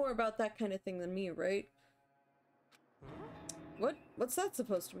know more about that kind of thing than me, right? What? What's that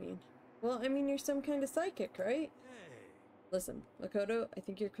supposed to mean? Well, I mean, you're some kind of psychic, right? Hey. Listen, Makoto, I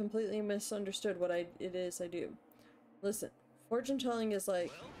think you're completely misunderstood what it is I do. Listen, fortune telling is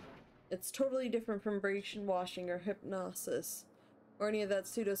like, it's totally different from brainwashing or hypnosis, or any of that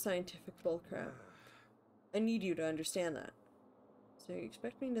pseudoscientific bullcrap. I need you to understand that. So you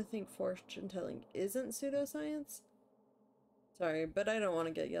expect me to think fortune telling isn't pseudoscience? Sorry, but I don't want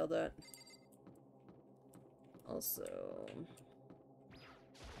to get yelled at. Also,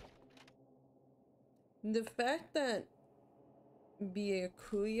 the fact that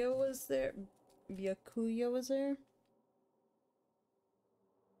Byakuya was there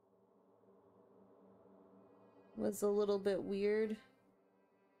was a little bit weird.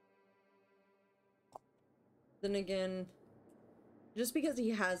 Then again, just because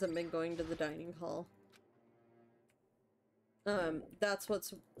he hasn't been going to the dining hall, that's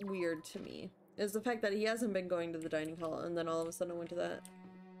what's weird to me, is the fact that he hasn't been going to the dining hall and then all of a sudden went to that.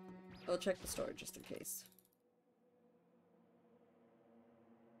 I'll check the store just in case.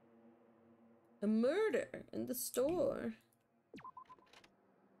 A murder in the store.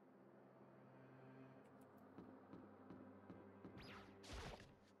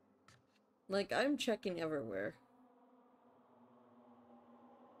 Like, I'm checking everywhere.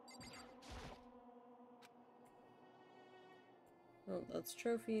 Oh, that's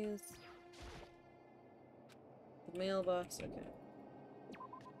trophies. The mailbox, okay.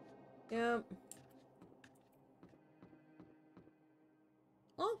 Yep.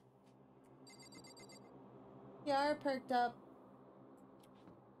 Oh! Yeah, perked up.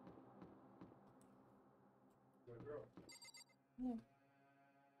 Yeah.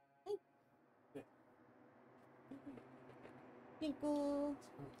 Hey. Pinkle.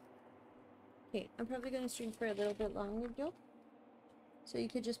 Okay, I'm probably gonna stream for a little bit longer, Joe. So you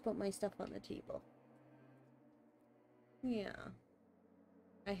could just put my stuff on the table. Yeah.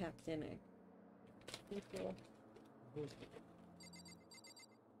 I have dinner. Thank you.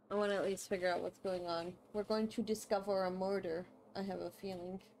 I want to at least figure out what's going on. We're going to discover a murder, I have a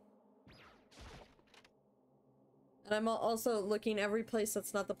feeling. And I'm also looking every place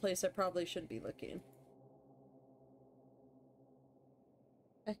that's not the place I probably should be looking.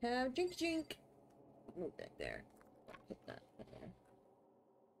 I have drink. Move that there. Put that there.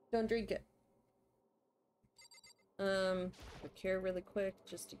 Don't drink it. Look here really quick,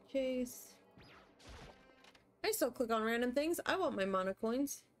 just in case. I still click on random things. I want my mana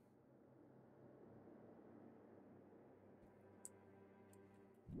coins.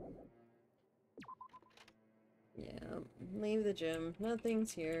 Yeah, leave the gym.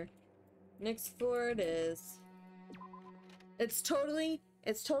 Nothing's here. Next floor it is. It's totally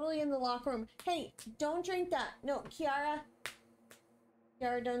in the locker room. Hey, don't drink that. No, Kiara.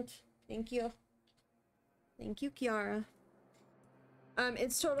 Kiara, don't. Thank you. Thank you, Kiara.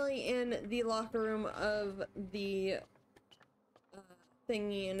 It's totally in the locker room of the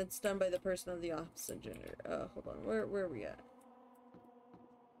thingy, and it's done by the person of the opposite gender. Hold on. Where are we at?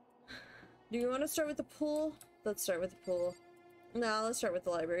 Do you want to start with the pool? Let's start with the pool. No, let's start with the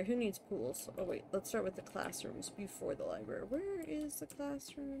library. Who needs pools? Oh wait, let's start with the classrooms before the library. Where is the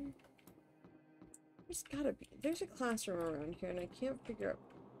classroom? There's gotta be. There's a classroom around here, and I can't figure out.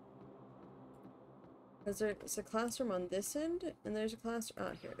 Because there's a classroom on this end, and there's a classroom.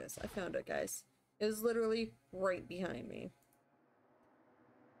 Ah, here it is. I found it, guys. It was literally right behind me.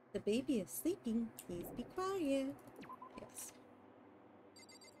 The baby is sleeping. Please be quiet. Yes.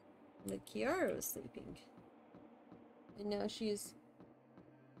 And Kiara was sleeping. And now she's...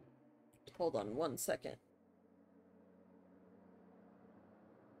 Hold on 1 second.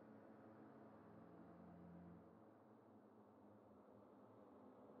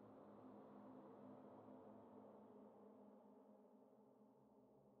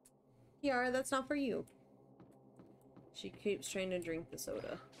 Kiara, that's not for you. She keeps trying to drink the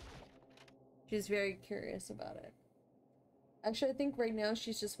soda. She's very curious about it. Actually, I think right now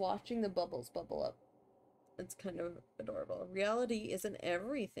she's just watching the bubbles bubble up. It's kind of adorable. Reality isn't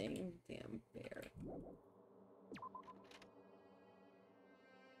everything. Damn bear.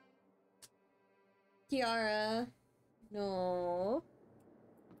 Kiara. No.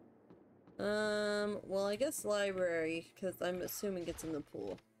 Well, I guess library, because I'm assuming it's in the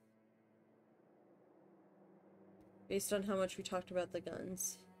pool. Based on how much we talked about the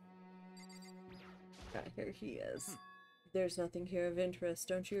guns. Ah, here he is. There's nothing here of interest,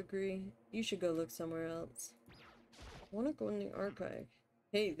 don't you agree? You should go look somewhere else. I want to go in the archive.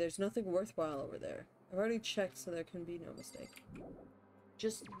 Hey, there's nothing worthwhile over there. I've already checked, so there can be no mistake.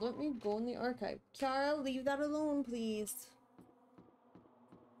 Just let me go in the archive. Kiara, leave that alone, please.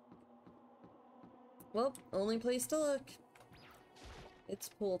 Well, only place to look. It's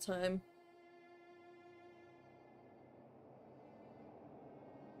pool time.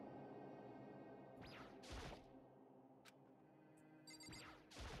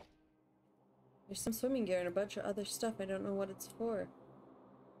 There's some swimming gear and a bunch of other stuff. I don't know what it's for.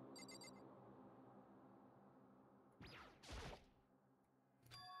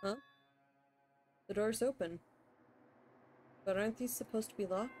 Huh? The door's open. But aren't these supposed to be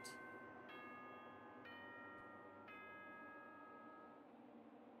locked?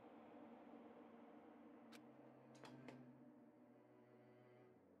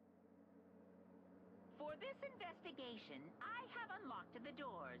 For this investigation, I have unlocked the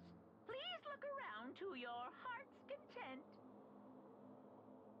doors. Please look around to your heart's content.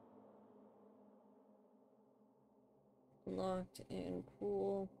 Locked in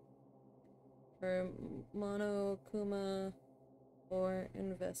pool. For Monokuma or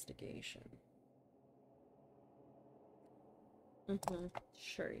investigation.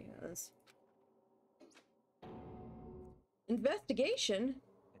 Sure he has. Investigation?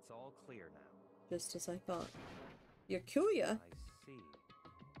 It's all clear now. Just as I thought. Yakuya? I see.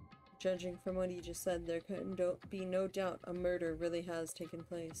 Judging from what he just said, there can be no doubt a murder really has taken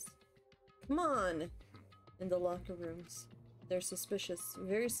place. Come on! In the locker rooms. They're suspicious.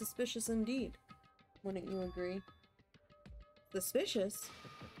 Very suspicious indeed. Wouldn't you agree? Suspicious?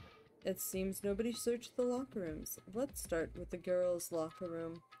 It seems nobody searched the locker rooms. Let's start with the girls' locker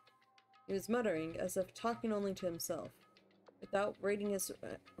room. He was muttering, as if talking only to himself. Without waiting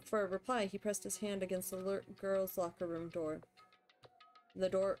for a reply, he pressed his hand against the girls' locker room door. The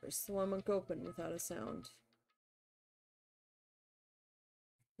door swung open without a sound.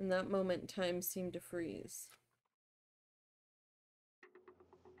 In that moment, time seemed to freeze.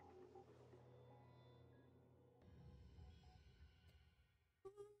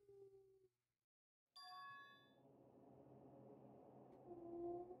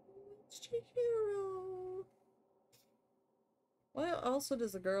 Chihiro. Why also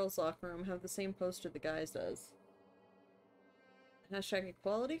does the girls' locker room have the same poster the guys does? Hashtag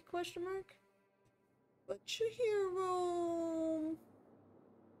equality, question mark? But Chihiro...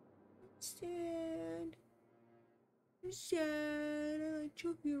 Sad. I'm sad. I like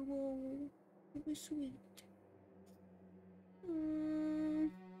Chihiro. It was sweet.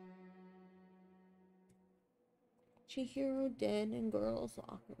 Chihiro dead in girls'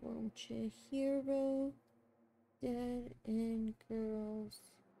 locker room. Chihiro dead in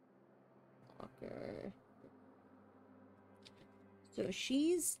girls' locker. So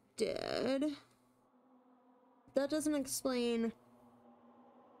she's dead. That doesn't explain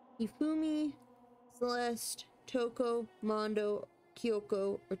Hifumi, Celeste, Toko, Mondo,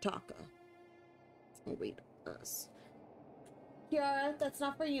 Kyoko, or Taka. Oh, wait, us. Kiara, that's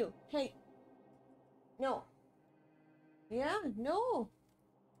not for you. Hey. No. Yeah, no.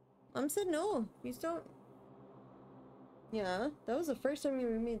 Mom said no. Please don't. Yeah, that was the first time you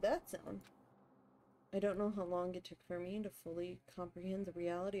made that sound. I don't know how long it took for me to fully comprehend the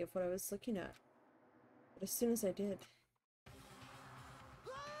reality of what I was looking at. But as soon as I did...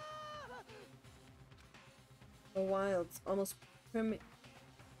 A wild, almost primeval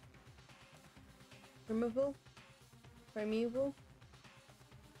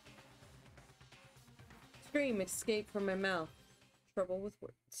scream escaped from my mouth. Trouble with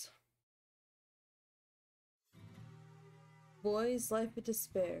words. Boy's life of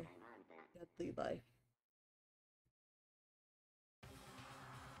despair. Deadly life.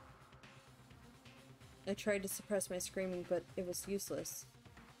 I tried to suppress my screaming, but it was useless.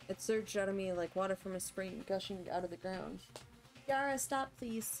 It surged out of me like water from a spring gushing out of the ground. Yara, stop,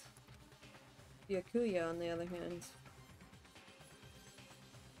 please. Byakuya, on the other hand.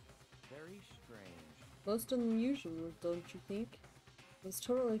 Very strange. Most unusual, don't you think? He was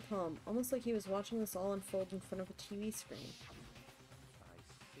totally calm, almost like he was watching this all unfold in front of a TV screen. I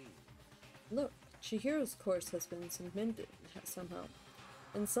see. Look, Chihiro's course has been cemented somehow,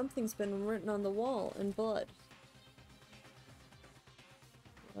 and something's been written on the wall in blood.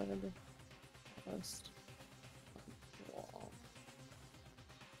 Bloodlust wall.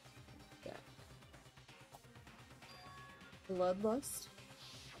 Yeah. Bloodlust?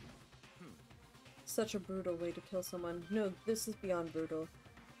 Such a brutal way to kill someone. No, this is beyond brutal.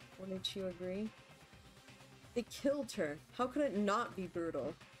 Wouldn't you agree? They killed her. How could it not be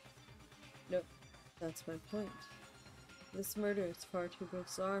brutal? Nope, that's my point. This murder is far too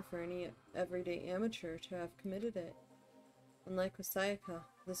bizarre for any everyday amateur to have committed it. Unlike with Sayaka,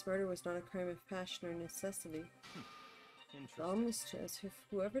 this murder was not a crime of passion or necessity. It's almost as if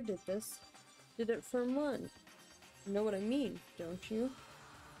whoever did this did it for fun. You know what I mean, don't you?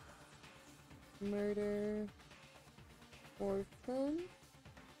 Murder for fun?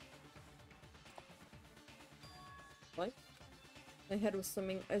 What? My head was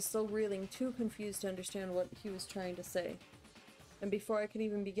swimming. I was still reeling, too confused to understand what he was trying to say. And before I could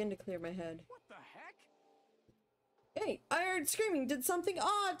even begin to clear my head. What the heck? Hey, I heard screaming. Did something?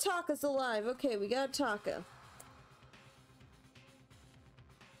 Ah, Taka's alive. Okay, we got Taka.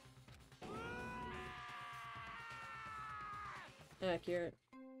 Accurate.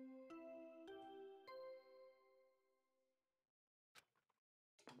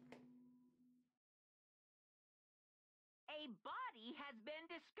 A body has been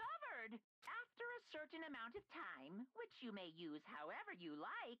discovered. After a certain amount of time, which you may use however you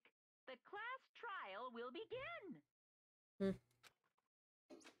like, the class trial will begin.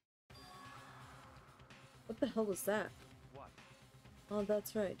 What the hell was that? What? Oh,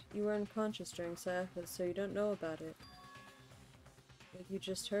 that's right. You were unconscious during Sayaka, so you don't know about it. What you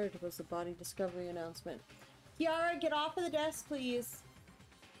just heard was the body discovery announcement. Kiara, get off of the desk, please.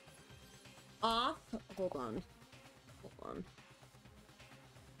 Off? Hold on. Hold on.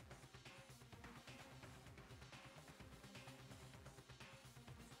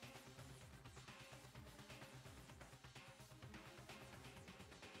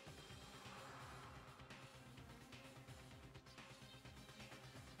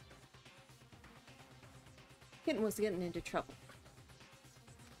 Kitten was getting into trouble.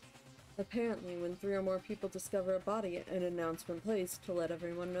 Apparently, when 3 or more people discover a body, an announcement plays to let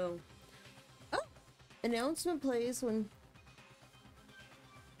everyone know. Oh! Announcement plays when...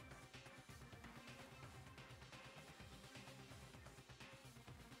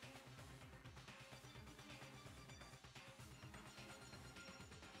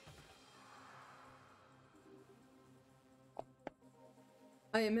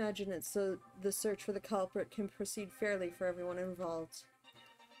 I imagine it's so the search for the culprit can proceed fairly for everyone involved.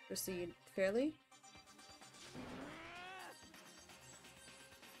 Proceed fairly?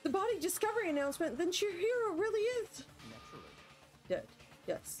 The body discovery announcement, then Chihiro really is Naturally. dead.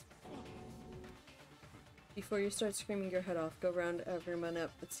 Yes. Before you start screaming your head off, go round everyone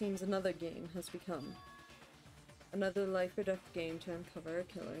up. It seems another game has begun. Another life or death game to uncover a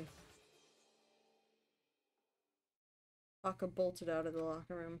killer. Aka bolted out of the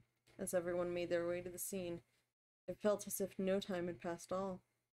locker room. As everyone made their way to the scene, it felt as if no time had passed all.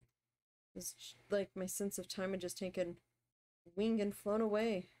 It was like my sense of time had just taken wing and flown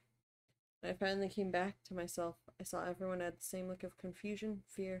away. When I finally came back to myself, I saw everyone had the same look of confusion,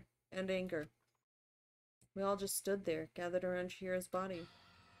 fear, and anger. We all just stood there, gathered around Shira's body.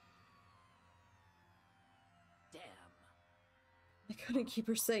 Damn. I couldn't keep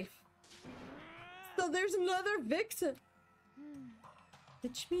her safe. So there's another victim!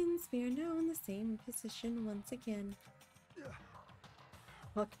 Which means we are now in the same position once again.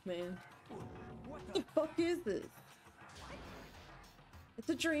 Fuck, man. What the fuck is this? It's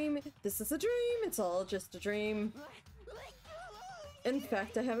a dream. This is a dream. It's all just a dream. In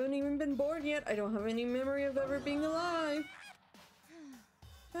fact, I haven't even been born yet. I don't have any memory of ever being alive.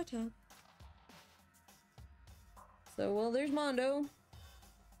 Shut up. So, well, there's Mondo.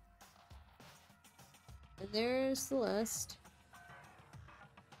 And there's Celeste.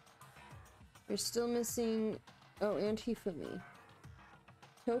 You're still missing... Oh, and Hifumi.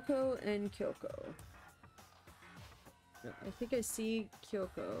 Kyoko and Kyoko. No, I think I see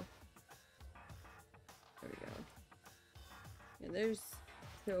Kyoko. There we go. And there's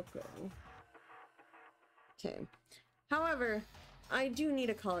Kyoko. Okay. However, I do need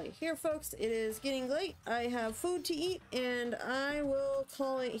to call it here, folks. It is getting late. I have food to eat, and I will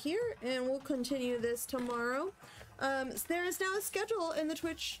call it here, and we'll continue this tomorrow. There is now a schedule in the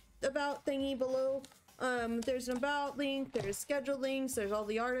Twitch about thingy below. There's an about link, there's schedule links, there's all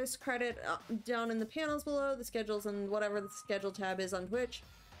the artist credit down in the panels below, the schedules and whatever the schedule tab is on Twitch.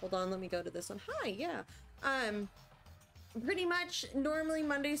 Hold on, let me go to this one. Hi, yeah. Pretty much normally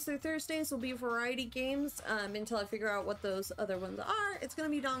Mondays through Thursdays will be variety games until I figure out what those other ones are. It's gonna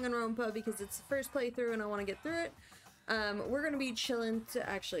be Danganronpa because it's the first playthrough and I want to get through it. We're gonna be chilling to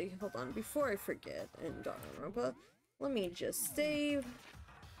actually, hold on, before I forget, in Danganronpa, let me just save.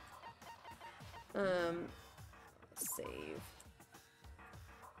 Save.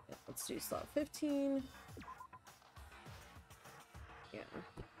 Yeah, let's do slot 15. Yeah.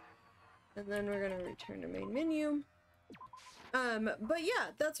 And then we're gonna return to main menu. But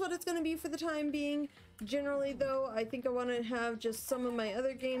yeah, that's what it's gonna be for the time being. Generally though, I think I want to have just some of my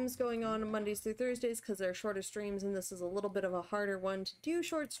other games going on Mondays through Thursdays because they're shorter streams and this is a little bit of a harder one to do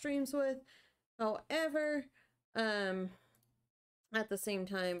short streams with. However, at the same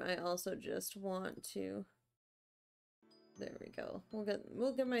time, I also just want to... There we go.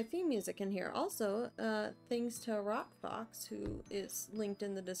 We'll get my theme music in here. Also, thanks to Rockfox, who is linked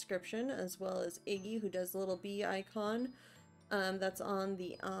in the description, as well as Iggy, who does the little bee icon. That's on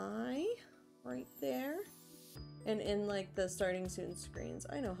the eye, right there. And in, like, the starting soon screens.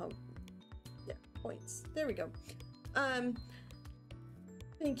 I know how... Yeah, points. There we go.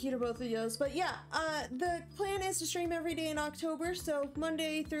 Thank you to both of those. But yeah, the plan is to stream every day in October, so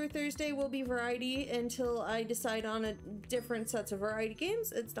Monday through Thursday will be variety until I decide on a different sets of variety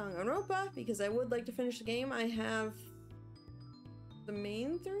games. It's Danganronpa, because I would like to finish the game. I have the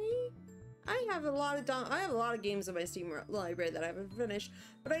main three? I have a lot of games in my Steam library that I haven't finished,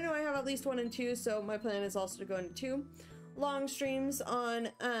 but I know I have at least 1 and 2, so my plan is also to go into 2. Long streams on,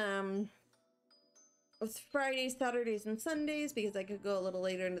 Fridays, Saturdays, and Sundays because I could go a little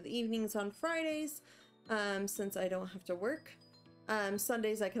later into the evenings on Fridays since I don't have to work.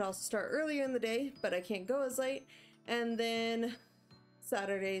 Sundays I could also start earlier in the day, but I can't go as late. And then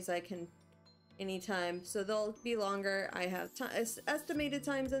Saturdays I can anytime, so they'll be longer. I have estimated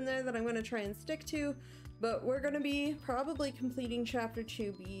times in there that I'm going to try and stick to, but we're going to be probably completing chapter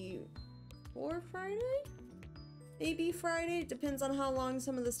 2 before Friday? Maybe Friday, it depends on how long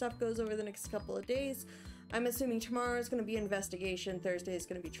some of the stuff goes over the next couple of days. I'm assuming tomorrow is going to be investigation, Thursday is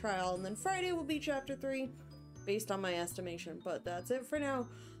going to be trial, and then Friday will be chapter 3, based on my estimation. But that's it for now.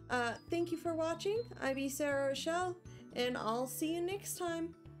 Thank you for watching. I be Sarah Rochelle, and I'll see you next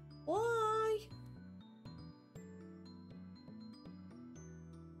time. Bye!